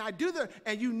 and I do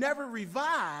and you never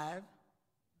revive,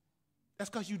 that's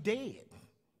because you dead.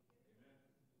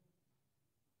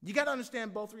 You got to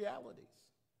understand both realities.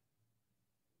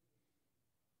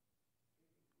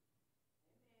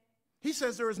 He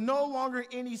says there is no longer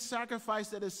any sacrifice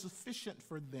that is sufficient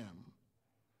for them.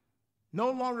 No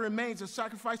longer remains a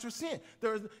sacrifice for sin.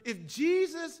 If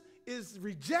Jesus is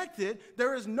rejected,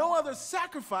 there is no other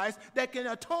sacrifice that can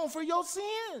atone for your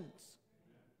sins.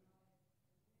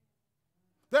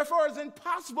 Therefore, it's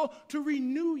impossible to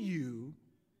renew you.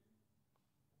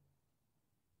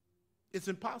 It's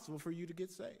impossible for you to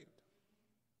get saved.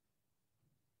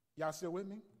 Y'all still with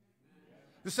me?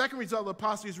 The second result of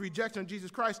apostasy is rejection of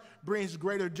Jesus Christ brings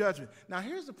greater judgment. Now,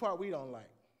 here's the part we don't like.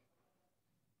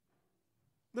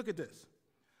 Look at this.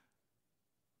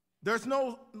 There's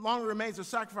no longer remains a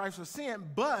sacrifice for sin,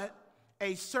 but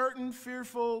a certain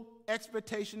fearful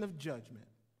expectation of judgment.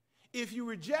 If you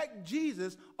reject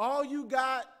Jesus, all you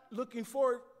got looking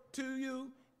forward to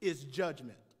you is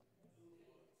judgment.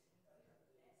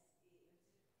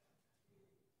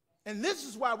 And this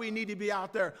is why we need to be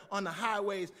out there on the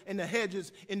highways, in the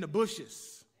hedges, in the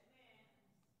bushes,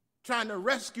 trying to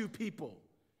rescue people,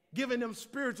 giving them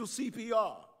spiritual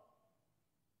CPR.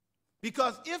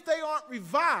 Because if they aren't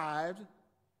revived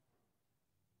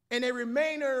and they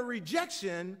remain in a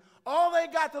rejection, all they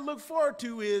got to look forward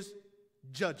to is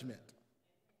judgment.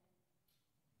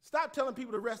 Stop telling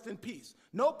people to rest in peace.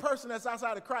 No person that's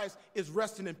outside of Christ is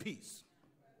resting in peace.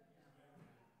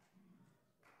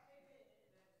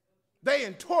 They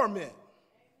in torment.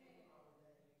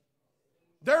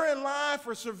 They're in line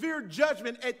for severe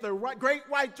judgment at the great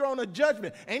white throne of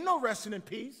judgment. Ain't no resting in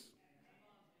peace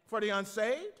for the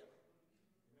unsaved.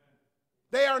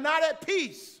 They are not at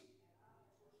peace.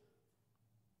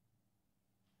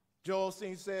 Joel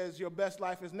Osteen says your best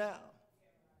life is now.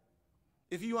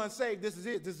 If you're unsaved, this is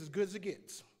it. This is as good as it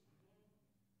gets.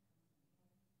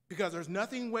 Because there's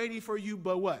nothing waiting for you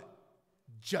but what?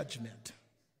 Judgment.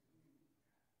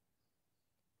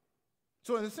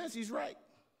 So in a sense, he's right.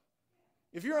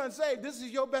 If you're unsaved, this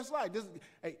is your best life.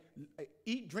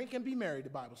 Eat, drink, and be merry, the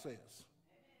Bible says.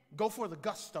 Go for the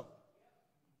gusto.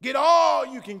 Get all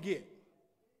you can get.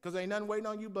 Because ain't nothing waiting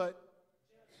on you but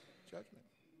judgment.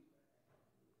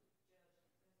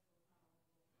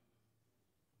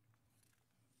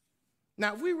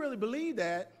 Now, if we really believe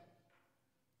that,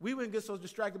 we wouldn't get so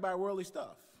distracted by worldly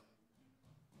stuff.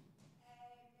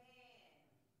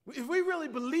 If we really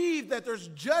believe that there's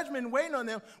judgment waiting on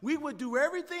them, we would do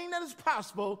everything that is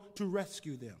possible to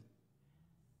rescue them.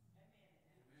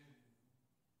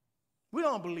 We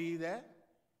don't believe that.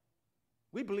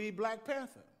 We believe Black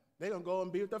Panther. They're going to go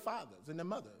and be with their fathers and their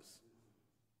mothers.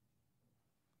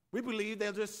 We believe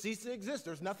they'll just cease to exist.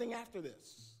 There's nothing after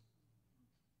this.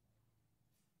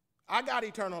 I got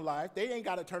eternal life. They ain't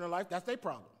got eternal life. That's their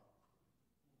problem.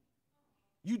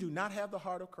 You do not have the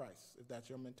heart of Christ if that's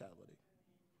your mentality.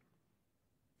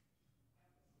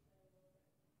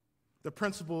 The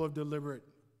principle of deliberate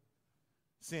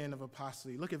sin of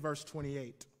apostasy. Look at verse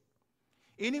 28.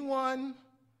 Anyone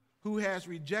who has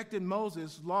rejected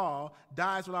Moses' law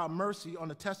dies without mercy on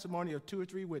the testimony of 2 or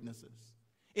 3 witnesses.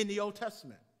 In the Old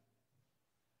Testament.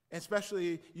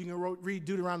 Especially, you can read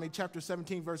Deuteronomy chapter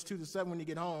 17, verse 2 to 7 when you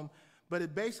get home. But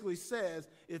it basically says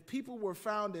if people were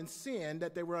found in sin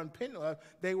that they were unpenitent of,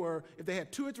 if they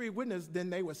had 2 or 3 witnesses, then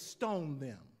they would stone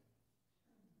them.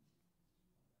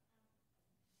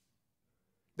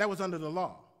 That was under the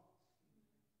law.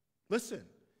 Listen,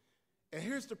 and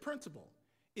here's the principle.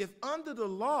 If under the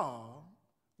law,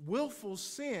 willful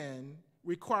sin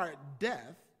required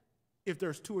death, if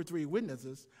there's 2 or 3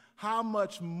 witnesses, how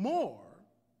much more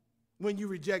when you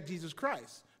reject Jesus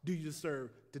Christ do you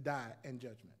deserve to die in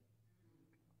judgment?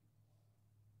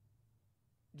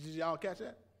 Did y'all catch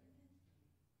that?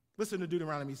 Listen to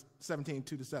Deuteronomy 17,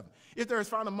 2-7. If there is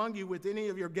found among you with any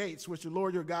of your gates, which the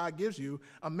Lord your God gives you,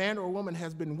 a man or a woman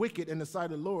has been wicked in the sight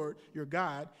of the Lord your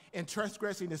God, in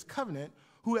transgressing his covenant,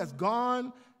 who has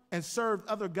gone and served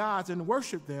other gods and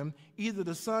worshiped them, either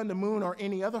the sun, the moon, or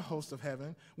any other host of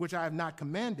heaven, which I have not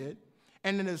commanded,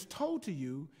 and it is told to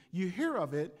you, you hear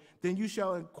of it, then you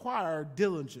shall inquire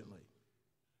diligently.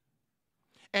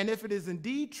 And if it is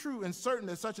indeed true and certain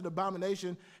that such an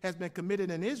abomination has been committed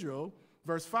in Israel,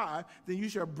 verse 5, then you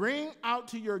shall bring out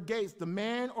to your gates the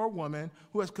man or woman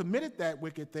who has committed that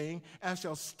wicked thing, and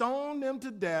shall stone them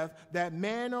to death, that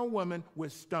man or woman,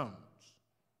 with stones.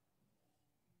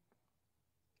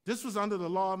 This was under the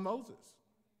law of Moses.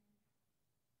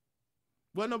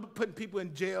 Wasn't putting people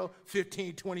in jail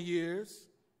 15, 20 years.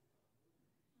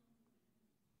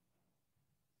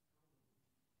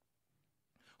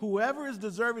 Whoever is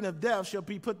deserving of death shall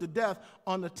be put to death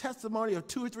on the testimony of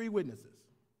 2 or 3 witnesses.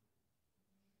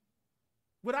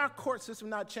 Would our court system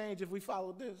not change if we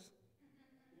followed this?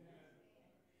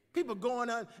 People going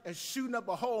out and shooting up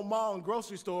a whole mall and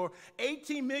grocery store.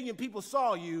 18 million people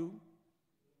saw you,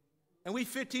 and we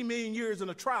 15 million years in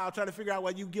a trial trying to figure out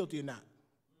whether you're guilty or not.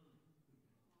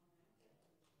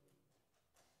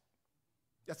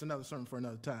 That's another sermon for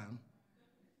another time.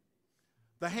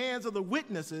 The hands of the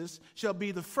witnesses shall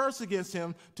be the first against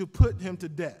him to put him to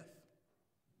death.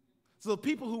 So the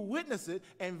people who witnessed it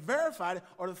and verified it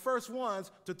are the first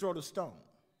ones to throw the stone.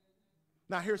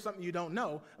 Now here's something you don't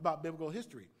know about biblical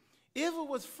history. If it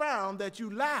was found that you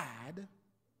lied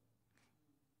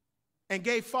and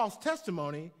gave false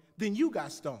testimony, then you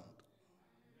got stoned.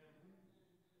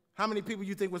 How many people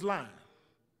you think was lying?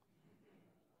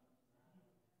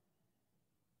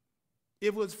 If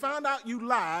it was found out you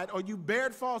lied or you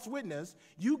bared false witness,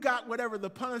 you got whatever the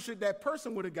punishment that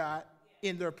person would have got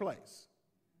in their place.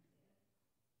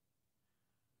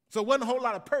 So it wasn't a whole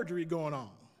lot of perjury going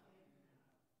on.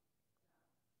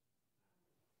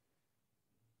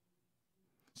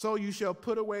 So you shall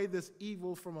put away this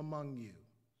evil from among you.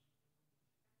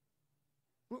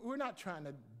 We're not trying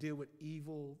to deal with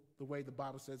evil the way the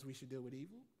Bible says we should deal with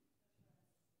evil.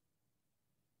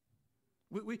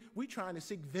 We're trying to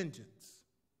seek vengeance.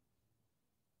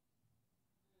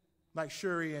 Like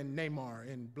Shuri and Namor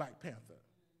in Black Panther.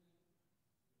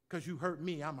 Because you hurt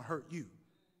me, I'm going to hurt you.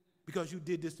 Because you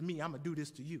did this to me, I'm going to do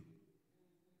this to you.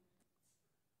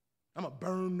 I'm going to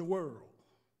burn the world.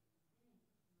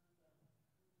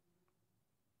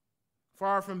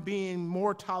 Far from being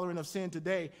more tolerant of sin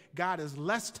today, God is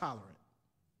less tolerant.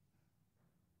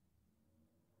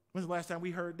 When's the last time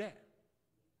we heard that?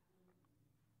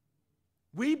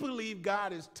 We believe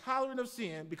God is tolerant of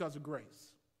sin because of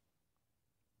grace.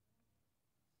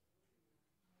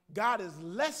 God is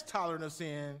less tolerant of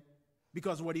sin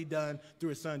because of what he done through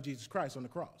his son Jesus Christ on the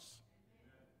cross.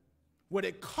 What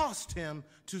it cost him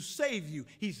to save you,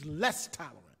 he's less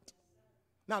tolerant.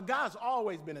 Now, God's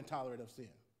always been intolerant of sin.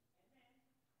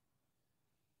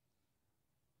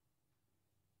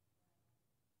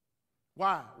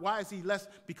 Why? Why is he less?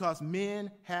 Because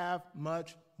men have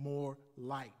much more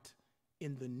light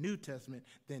in the New Testament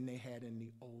than they had in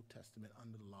the Old Testament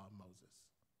under the law of Moses.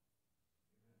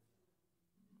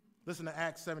 Listen to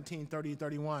Acts 17, 30 and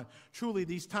 31. Truly,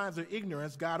 these times of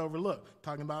ignorance God overlooked,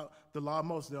 talking about the law of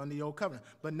Moses on the Old Covenant.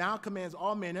 But now commands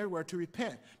all men everywhere to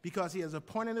repent, because he has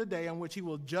appointed a day on which he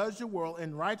will judge the world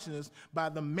in righteousness by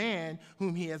the man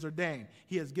whom he has ordained.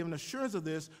 He has given assurance of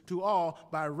this to all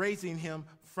by raising him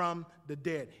from the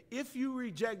dead. If you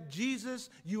reject Jesus,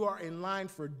 you are in line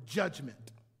for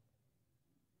judgment.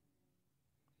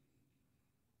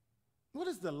 What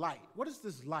is the light? What is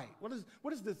this light?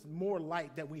 What is this more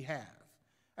light that we have?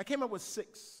 I came up with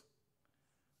 6.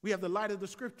 We have the light of the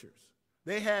scriptures.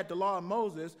 They had the law of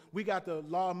Moses. We got the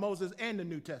law of Moses and the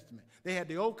New Testament. They had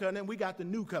the old covenant. We got the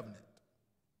new covenant.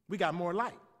 We got more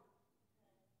light.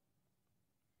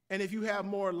 And if you have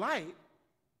more light,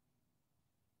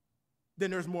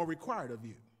 then there's more required of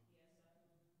you.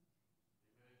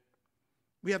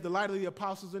 We have the light of the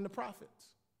apostles and the prophets.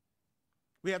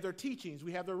 We have their teachings.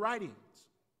 We have their writings.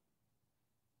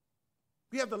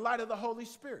 We have the light of the Holy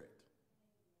Spirit.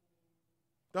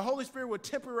 The Holy Spirit would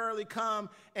temporarily come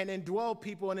and indwell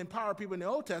people and empower people in the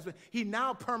Old Testament. He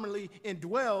now permanently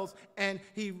indwells, and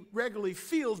he regularly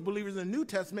fills believers in the New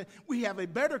Testament. We have a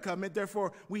better covenant,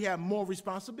 therefore we have more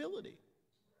responsibility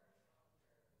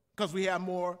because we have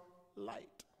more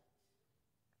light.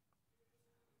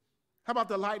 How about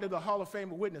the light of the Hall of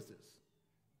Fame of witnesses?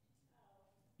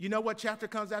 You know what chapter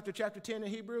comes after chapter 10 in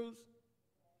Hebrews?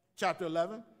 Chapter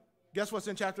 11. Guess what's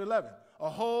in chapter 11? A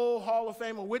whole hall of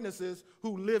fame of witnesses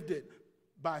who lived it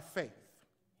by faith.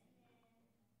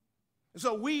 And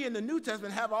so we in the New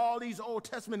Testament have all these Old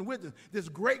Testament witnesses, this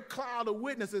great cloud of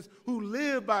witnesses who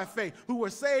live by faith, who were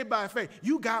saved by faith.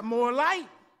 You got more light.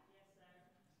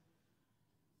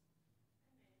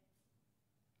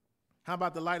 How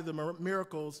about the light of the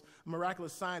miracles,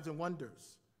 miraculous signs and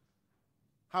wonders?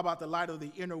 How about the light of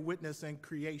the inner witness and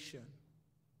creation?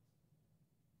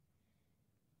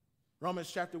 Romans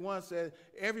chapter 1 said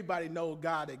everybody knows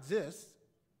God exists.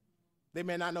 They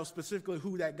may not know specifically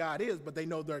who that God is, but they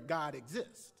know that God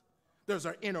exists. There's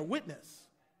our inner witness.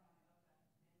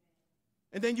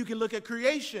 And then you can look at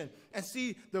creation and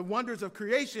see the wonders of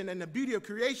creation and the beauty of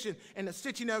creation and the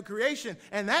stitching of creation,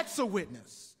 and that's a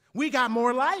witness. We got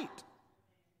more light.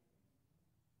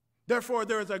 Therefore,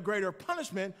 there is a greater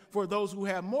punishment for those who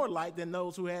have more light than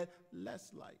those who had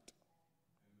less light.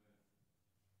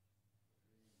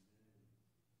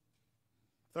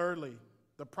 Thirdly,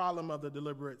 the problem of the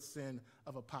deliberate sin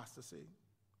of apostasy.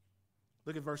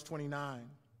 Look at verse 29.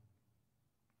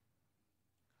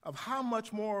 Of how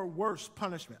much more worse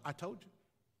punishment. I told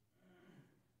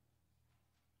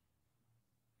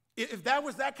you. If that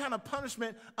was that kind of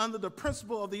punishment under the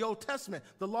principle of the Old Testament,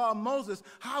 the law of Moses,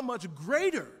 how much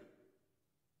greater?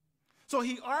 So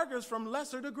he argues from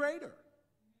lesser to greater.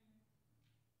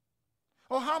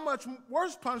 Or how much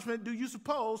worse punishment do you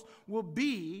suppose will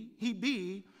he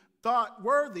be thought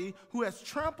worthy who has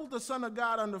trampled the Son of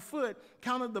God underfoot,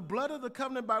 counted the blood of the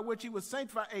covenant by which he was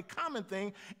sanctified a common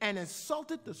thing, and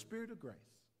insulted the Spirit of grace?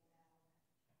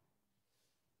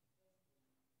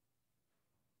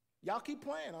 Y'all keep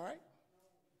playing, all right?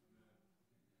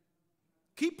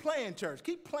 Keep playing, church.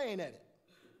 Keep playing at it.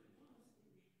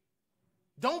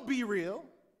 Don't be real.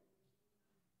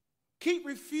 Keep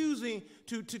refusing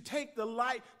to take the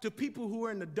light to people who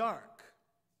are in the dark.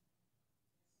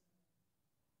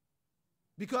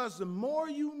 Because the more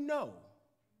you know,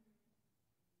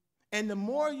 and the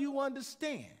more you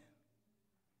understand,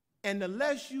 and the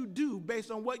less you do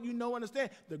based on what you know and understand,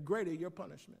 the greater your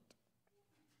punishment.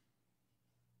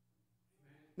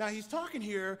 Now, he's talking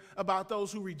here about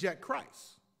those who reject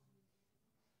Christ.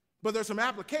 But there's some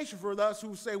application for us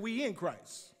who say we in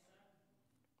Christ.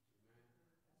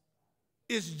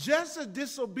 It's just as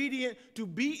disobedient to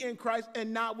be in Christ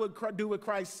and not do what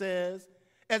Christ says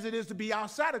as it is to be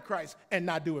outside of Christ and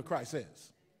not do what Christ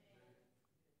says.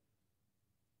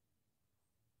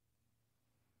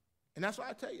 And that's why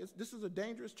I tell you, this is a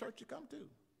dangerous church to come to.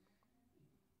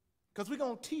 Because we're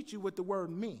going to teach you what the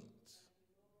word means.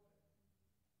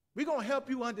 We're going to help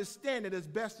you understand it as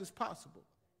best as possible.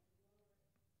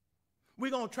 We're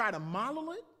going to try to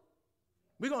model it.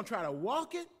 We're going to try to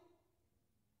walk it.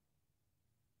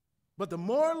 But the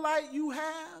more light you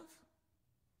have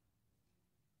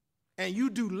and you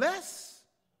do less,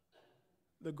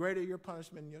 the greater your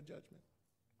punishment and your judgment.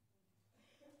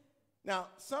 Now,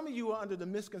 some of you are under the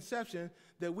misconception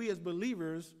that we as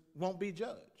believers won't be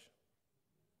judged.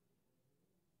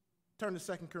 Turn to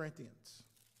 2 Corinthians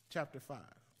chapter 5.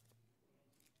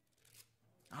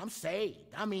 I'm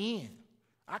saved. I'm in.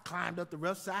 I climbed up the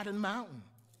rough side of the mountain.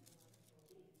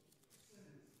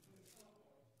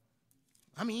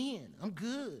 I'm in. I'm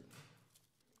good.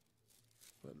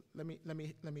 But let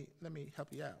me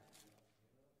help you out.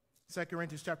 2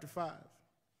 Corinthians chapter 5.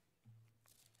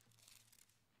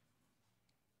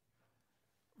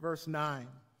 Verse 9.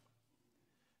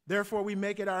 Therefore we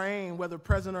make it our aim, whether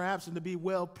present or absent, to be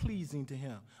well-pleasing to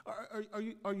him.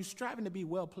 Are you striving to be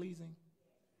well-pleasing?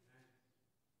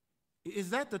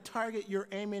 Is that the target you're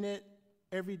aiming at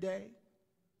every day?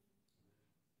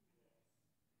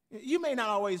 You may not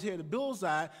always hit the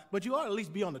bullseye, but you ought to at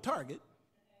least be on the target.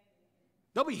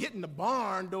 They'll be hitting the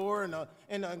barn door and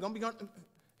going to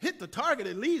hit the target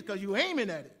at least because you're aiming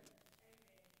at it.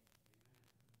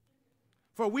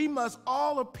 For we must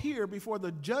all appear before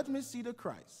the judgment seat of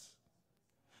Christ,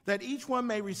 that each one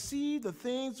may receive the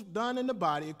things done in the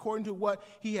body according to what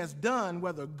he has done,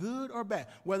 whether good or bad,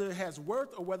 whether it has worth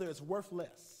or whether it's worthless.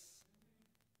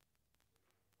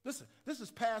 Listen, this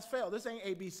is pass-fail. This ain't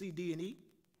A, B, C, D, and E.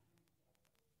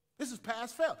 This is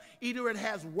pass-fail. Either it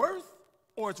has worth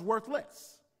or it's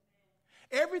worthless.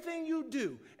 Everything you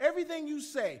do, everything you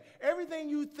say, everything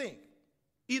you think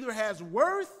either has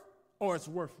worth or it's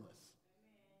worthless.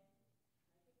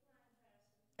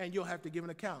 And you'll have to give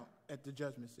an account at the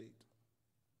judgment seat.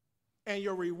 And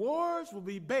your rewards will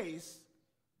be based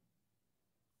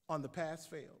on the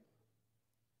pass-fail.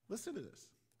 Listen to this.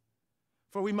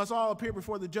 For we must all appear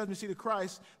before the judgment seat of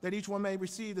Christ, that each one may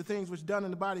receive the things which done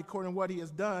in the body according to what he has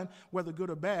done, whether good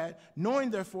or bad.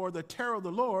 Knowing, therefore, the terror of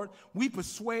the Lord, we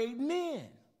persuade men.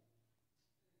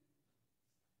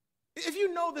 If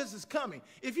you know this is coming,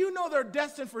 if you know they're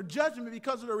destined for judgment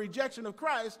because of the rejection of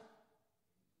Christ,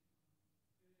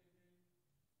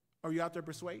 are you out there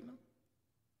persuading them?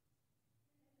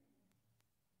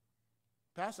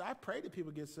 Pastor, I pray that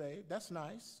people get saved. That's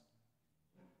nice.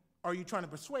 Are you trying to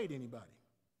persuade anybody?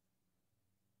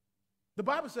 The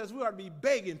Bible says we ought to be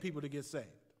begging people to get saved.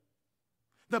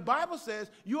 The Bible says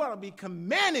you ought to be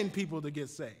commanding people to get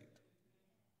saved.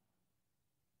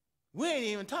 We ain't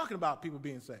even talking about people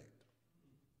being saved.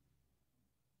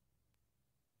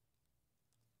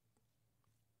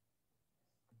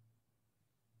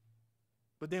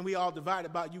 But then we all divide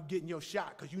about you getting your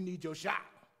shot because you need your shot.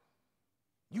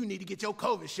 You need to get your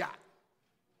COVID shot.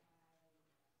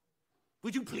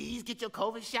 Would you please get your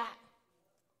COVID shot?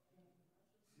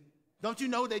 Don't you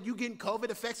know that you getting COVID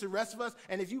affects the rest of us?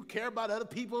 And if you care about other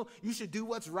people, you should do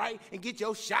what's right and get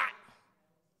your shot.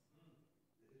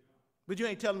 But you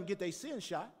ain't telling them to get their sin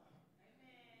shot.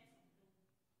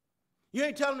 You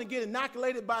ain't telling them to get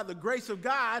inoculated by the grace of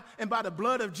God and by the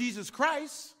blood of Jesus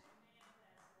Christ.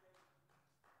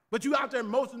 But you out there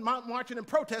marching and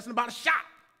protesting about a shot.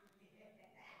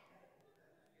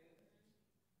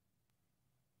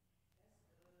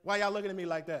 Why y'all looking at me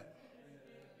like that?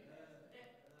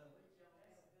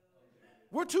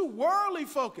 We're too worldly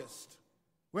focused.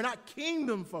 We're not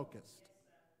kingdom focused.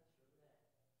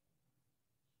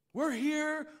 We're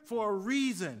here for a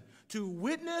reason, to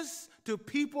witness to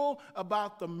people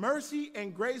about the mercy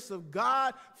and grace of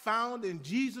God found in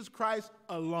Jesus Christ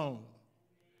alone.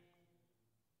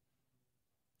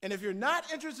 And if you're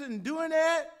not interested in doing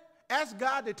that, ask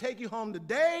God to take you home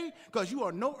today, because you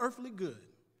are no earthly good.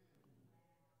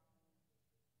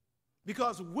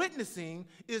 Because witnessing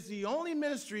is the only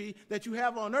ministry that you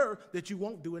have on earth that you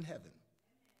won't do in heaven.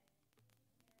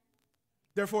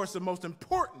 Therefore, it's the most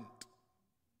important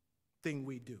thing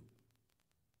we do.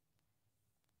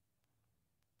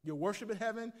 You'll worship in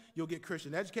heaven. You'll get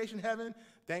Christian education in heaven.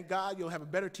 Thank God you'll have a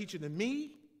better teacher than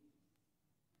me.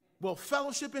 We'll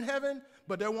fellowship in heaven,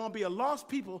 but there won't be a lost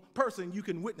person you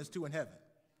can witness to in heaven.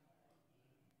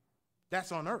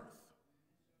 That's on earth.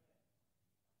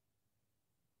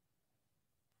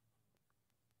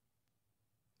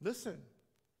 Listen,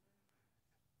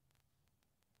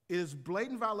 it is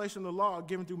blatant violation of the law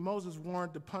given through Moses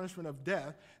warrant the punishment of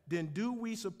death. Then do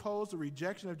we suppose the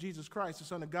rejection of Jesus Christ, the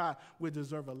Son of God, would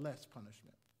deserve a less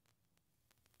punishment?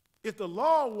 If the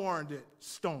law warranted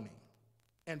stoning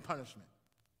and punishment,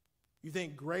 you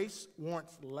think grace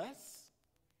warrants less?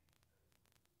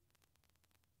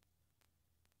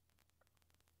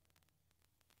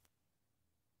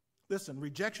 Listen,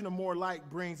 rejection of more light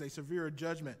brings a severe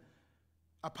judgment.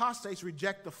 Apostates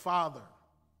reject the Father.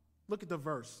 Look at the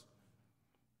verse.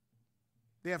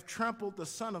 They have trampled the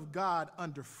Son of God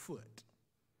underfoot.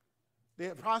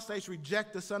 The apostates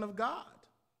reject the Son of God.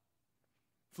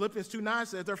 Philippians 2:9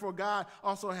 says, therefore God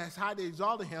also has highly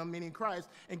exalted him, meaning Christ,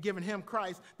 and given him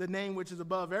Christ, the name which is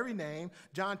above every name.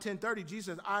 John 10:30, Jesus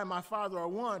says, I and my Father are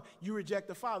one. You reject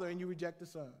the Father and you reject the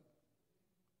Son.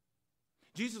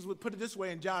 Jesus would put it this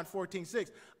way in John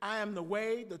 14:6. I am the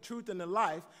way, the truth, and the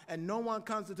life, and no one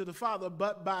comes into the Father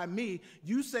but by me.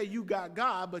 You say you got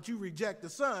God, but you reject the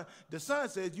Son. The Son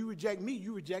says you reject me,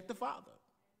 you reject the Father.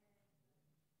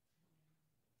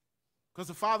 Because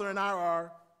the Father and I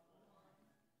are.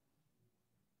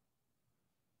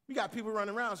 We got people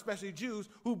running around, especially Jews,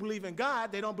 who believe in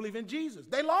God. They don't believe in Jesus.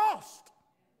 They lost.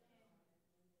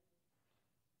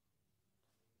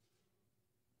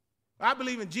 I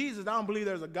believe in Jesus. I don't believe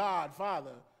there's a God,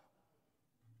 Father.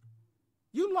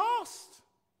 You lost.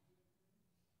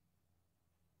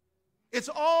 It's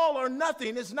all or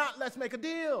nothing. It's not let's make a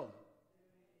deal.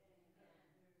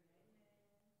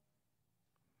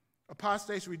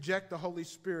 Apostates reject the Holy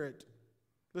Spirit.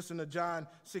 Listen to John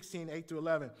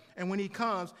 16:8-11. And when he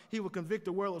comes, he will convict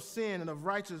the world of sin and of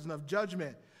righteousness and of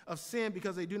judgment. Of sin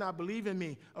because they do not believe in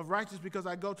me. Of righteousness because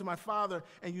I go to my Father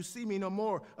and you see me no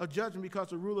more. Of judgment because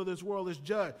the ruler of this world is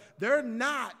judged. They're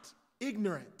not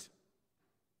ignorant.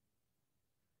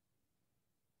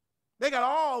 They got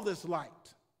all this light.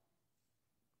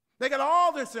 They got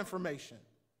all this information.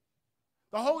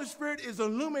 The Holy Spirit is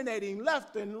illuminating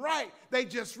left and right. They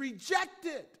just reject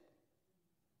it.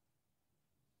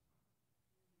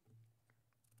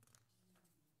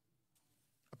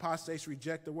 Apostates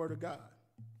reject the word of God.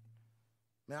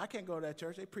 Man, I can't go to that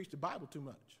church. They preach the Bible too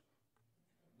much.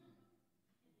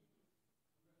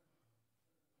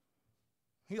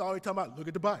 He always talking about, look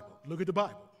at the Bible, look at the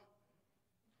Bible.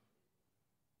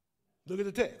 Look at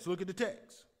the text. Look at the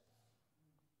text.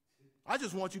 I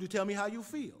just want you to tell me how you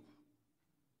feel.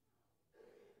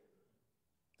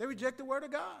 They reject the word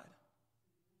of God.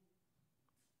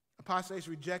 Apostates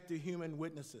reject the human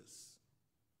witnesses.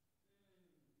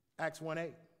 Acts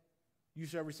 1:8. You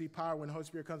shall receive power when the Holy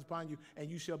Spirit comes upon you, and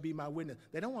you shall be my witness.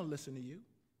 They don't want to listen to you.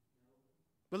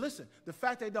 But listen, the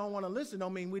fact they don't want to listen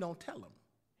don't mean we don't tell them.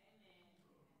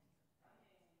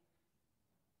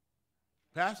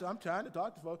 Pastor, I'm trying to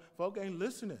talk to folks. Folk ain't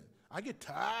listening. I get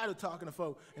tired of talking to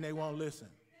folk, and they won't listen.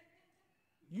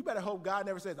 You better hope God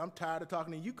never says, I'm tired of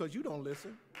talking to you because you don't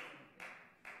listen.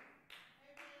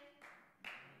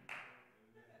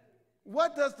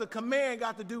 What does the command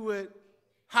got to do with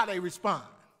how they respond?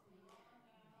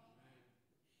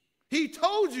 He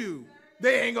told you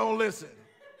they ain't going to listen.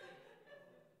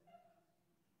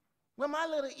 Well, my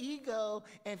little ego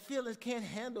and feelings can't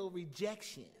handle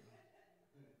rejection.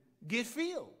 Get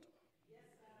filled.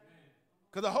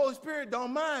 Because the Holy Spirit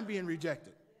don't mind being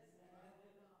rejected.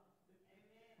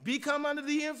 Become under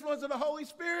the influence of the Holy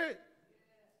Spirit.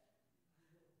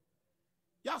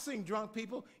 Y'all seen drunk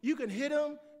people. You can hit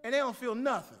them and they don't feel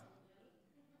nothing.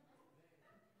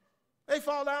 They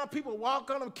fall down, people walk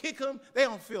on them, kick them, they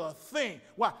don't feel a thing.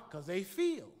 Why? Because they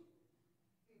feel.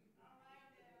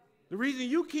 The reason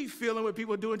you keep feeling what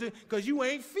people are doing to you, because you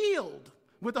ain't filled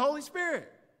with the Holy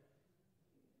Spirit.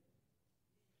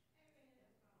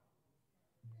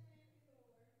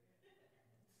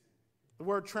 The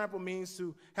word trample means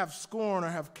to have scorned or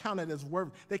have counted as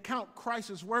worthless. They count Christ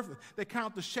as worthless. They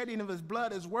count the shedding of his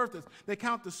blood as worthless. They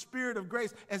count the Spirit of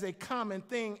grace as a common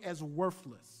thing as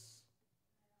worthless.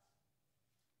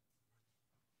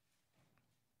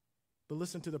 But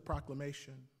listen to the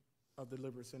proclamation of the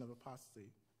deliberate sin of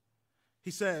apostasy.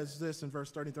 He says this in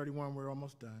verse 30 and 31, we're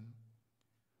almost done.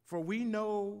 For we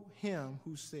know him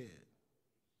who said,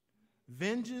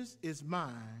 vengeance is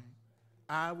mine,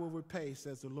 I will repay,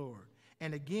 says the Lord.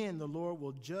 And again, the Lord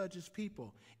will judge his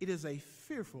people. It is a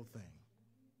fearful thing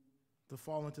to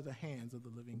fall into the hands of the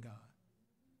living God.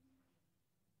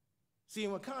 See,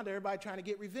 in Wakanda, everybody trying to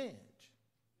get revenge.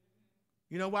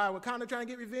 You know why Wakanda trying to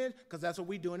get revenge? Because that's what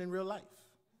we're doing in real life.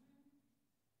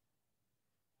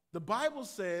 The Bible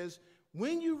says,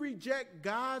 when you reject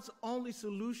God's only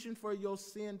solution for your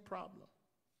sin problem,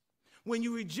 when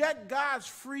you reject God's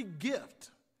free gift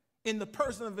in the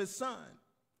person of his son,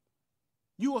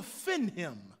 you offend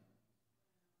him.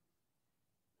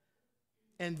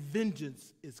 And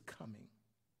vengeance is coming.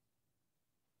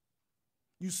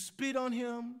 You spit on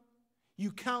him.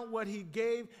 You count what he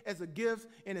gave as a gift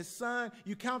in his son.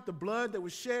 You count the blood that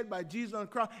was shed by Jesus on the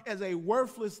cross as a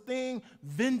worthless thing.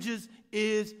 Vengeance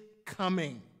is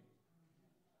coming.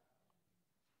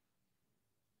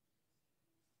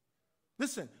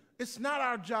 Listen, it's not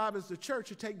our job as the church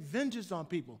to take vengeance on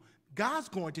people. God's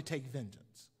going to take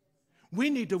vengeance. We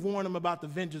need to warn them about the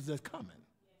vengeance that's coming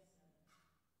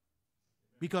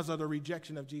because of the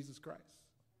rejection of Jesus Christ.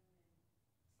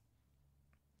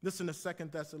 Listen to 2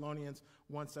 Thessalonians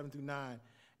 1:7-9.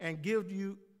 And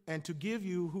to give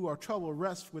you who are troubled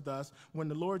rest with us when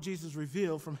the Lord Jesus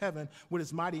revealed from heaven with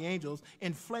his mighty angels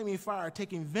in flaming fire,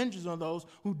 taking vengeance on those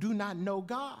who do not know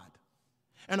God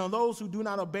and on those who do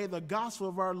not obey the gospel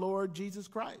of our Lord Jesus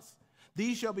Christ.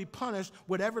 These shall be punished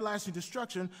with everlasting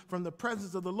destruction from the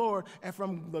presence of the Lord and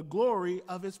from the glory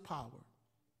of his power.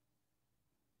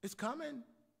 It's coming.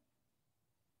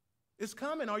 It's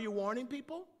coming. Are you warning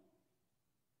people?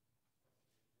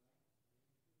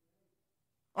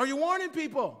 Are you warning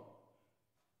people?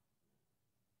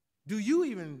 Do you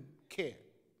even care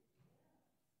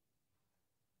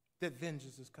that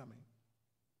vengeance is coming?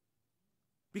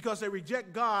 Because they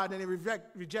reject God and they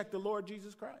reject the Lord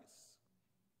Jesus Christ.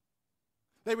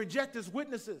 They reject his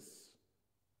witnesses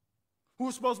who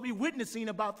are supposed to be witnessing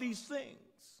about these things,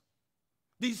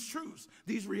 these truths,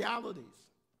 these realities.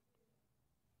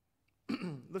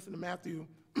 Listen to Matthew,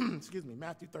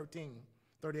 Matthew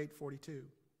 13:38-42.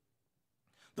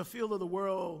 The field of the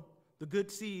world, the good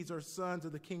seeds are sons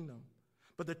of the kingdom,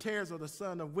 but the tares are the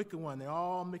son of wicked one. They're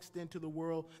all mixed into the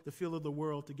world, the field of the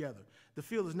world together. The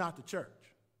field is not the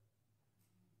church.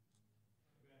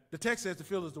 The text says the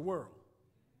field is the world.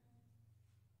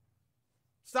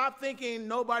 Stop thinking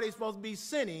nobody's supposed to be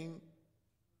sinning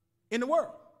in the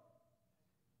world.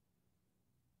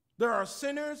 There are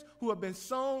sinners who have been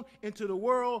sown into the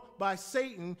world by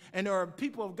Satan, and there are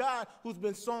people of God who's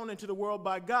been sown into the world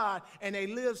by God, and they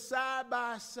live side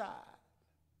by side.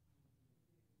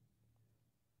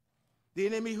 The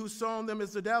enemy who's sown them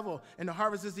is the devil, and the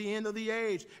harvest is the end of the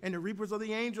age, and the reapers are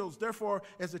the angels. Therefore,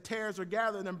 as the tares are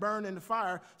gathered and burned in the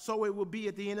fire, so it will be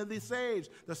at the end of this age.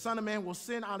 The Son of Man will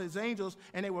send out his angels,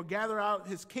 and they will gather out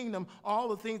his kingdom all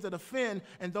the things that offend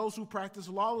and those who practice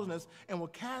lawlessness, and will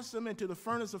cast them into the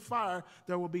furnace of fire.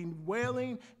 There will be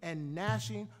wailing and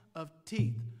gnashing of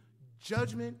teeth.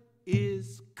 Judgment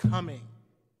is coming.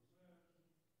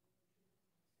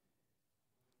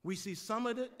 We see some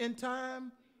of it in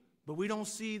time, but we don't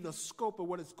see the scope of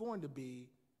what it's going to be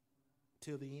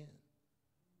till the end.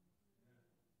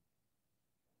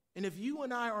 And if you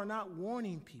and I are not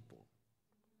warning people,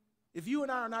 if you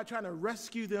and I are not trying to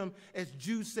rescue them, as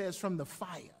Jude says, from the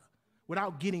fire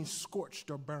without getting scorched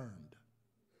or burned,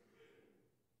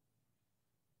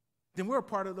 then we're a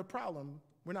part of the problem.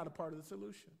 We're not a part of the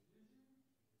solution.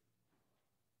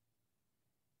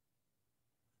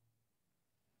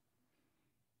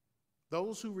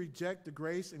 Those who reject the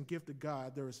grace and gift of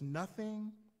God, there is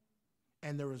nothing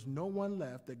and there is no one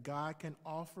left that God can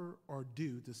offer or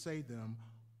do to save them.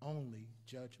 Only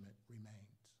judgment remains.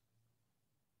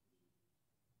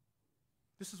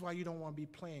 This is why you don't want to be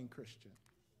playing Christian.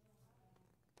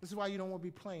 This is why you don't want to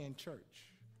be playing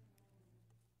church.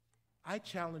 I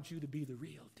challenge you to be the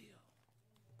real deal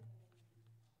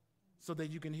so that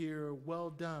you can hear, well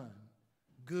done,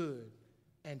 good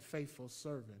and faithful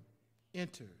servant,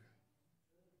 enter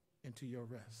into your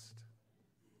rest.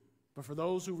 But for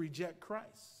those who reject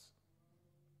Christ,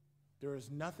 there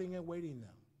is nothing awaiting them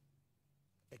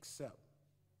except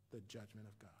the judgment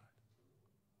of God.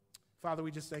 Father,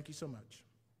 we just thank you so much.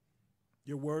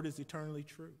 Your word is eternally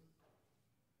true.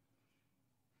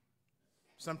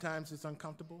 Sometimes it's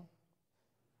uncomfortable.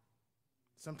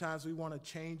 Sometimes we want to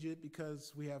change it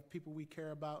because we have people we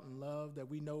care about and love that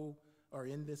we know are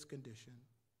in this condition.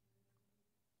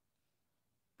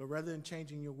 But rather than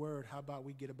changing your word, how about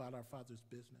we get about our Father's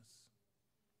business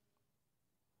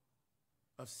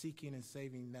of seeking and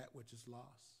saving that which is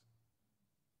lost,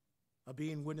 of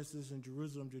being witnesses in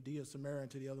Jerusalem, Judea, Samaria,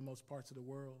 and to the othermost parts of the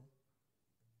world,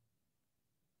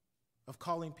 of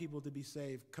calling people to be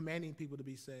saved, commanding people to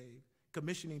be saved,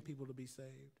 commissioning people to be saved,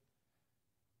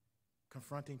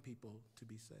 confronting people to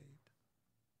be saved.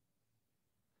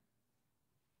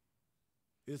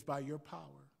 It is by your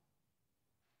power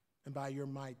and by your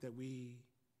might that we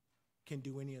can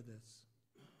do any of this.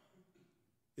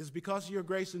 It's because of your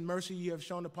grace and mercy you have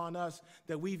shown upon us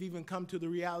that we've even come to the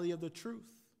reality of the truth.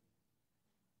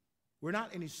 We're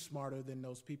not any smarter than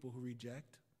those people who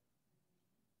reject.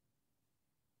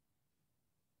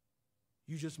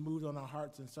 You just moved on our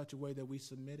hearts in such a way that we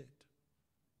submitted.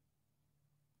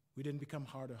 We didn't become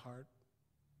hard of heart.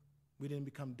 We didn't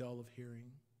become dull of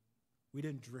hearing. We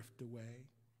didn't drift away.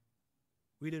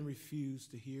 We didn't refuse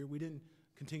to hear. We didn't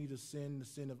continue to sin the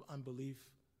sin of unbelief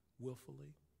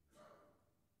willfully.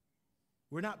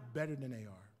 We're not better than they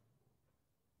are.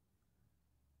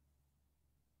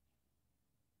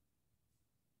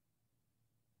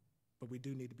 But we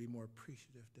do need to be more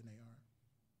appreciative than they are.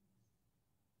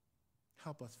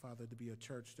 Help us, Father, to be a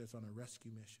church that's on a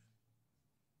rescue mission,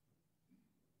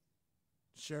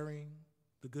 sharing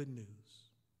the good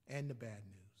news and the bad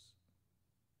news,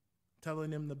 telling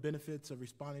them the benefits of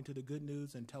responding to the good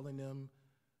news and telling them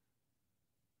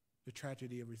the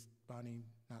tragedy of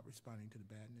not responding to the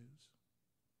bad news.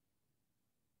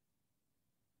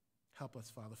 Help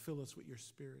us, Father. Fill us with your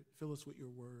spirit. Fill us with your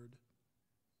word.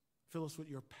 Fill us with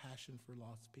your passion for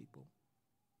lost people.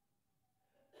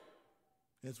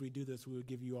 As we do this, we will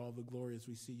give you all the glory as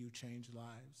we see you change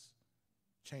lives,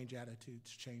 change attitudes,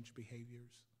 change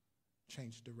behaviors,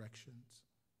 change directions.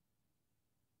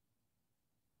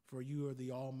 For you are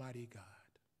the Almighty God,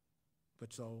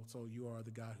 but so you are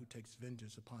the God who takes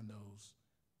vengeance upon those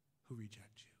who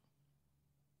reject you.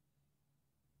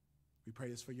 We pray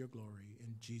this for your glory.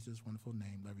 In Jesus' wonderful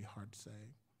name, let every heart say,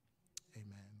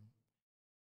 amen.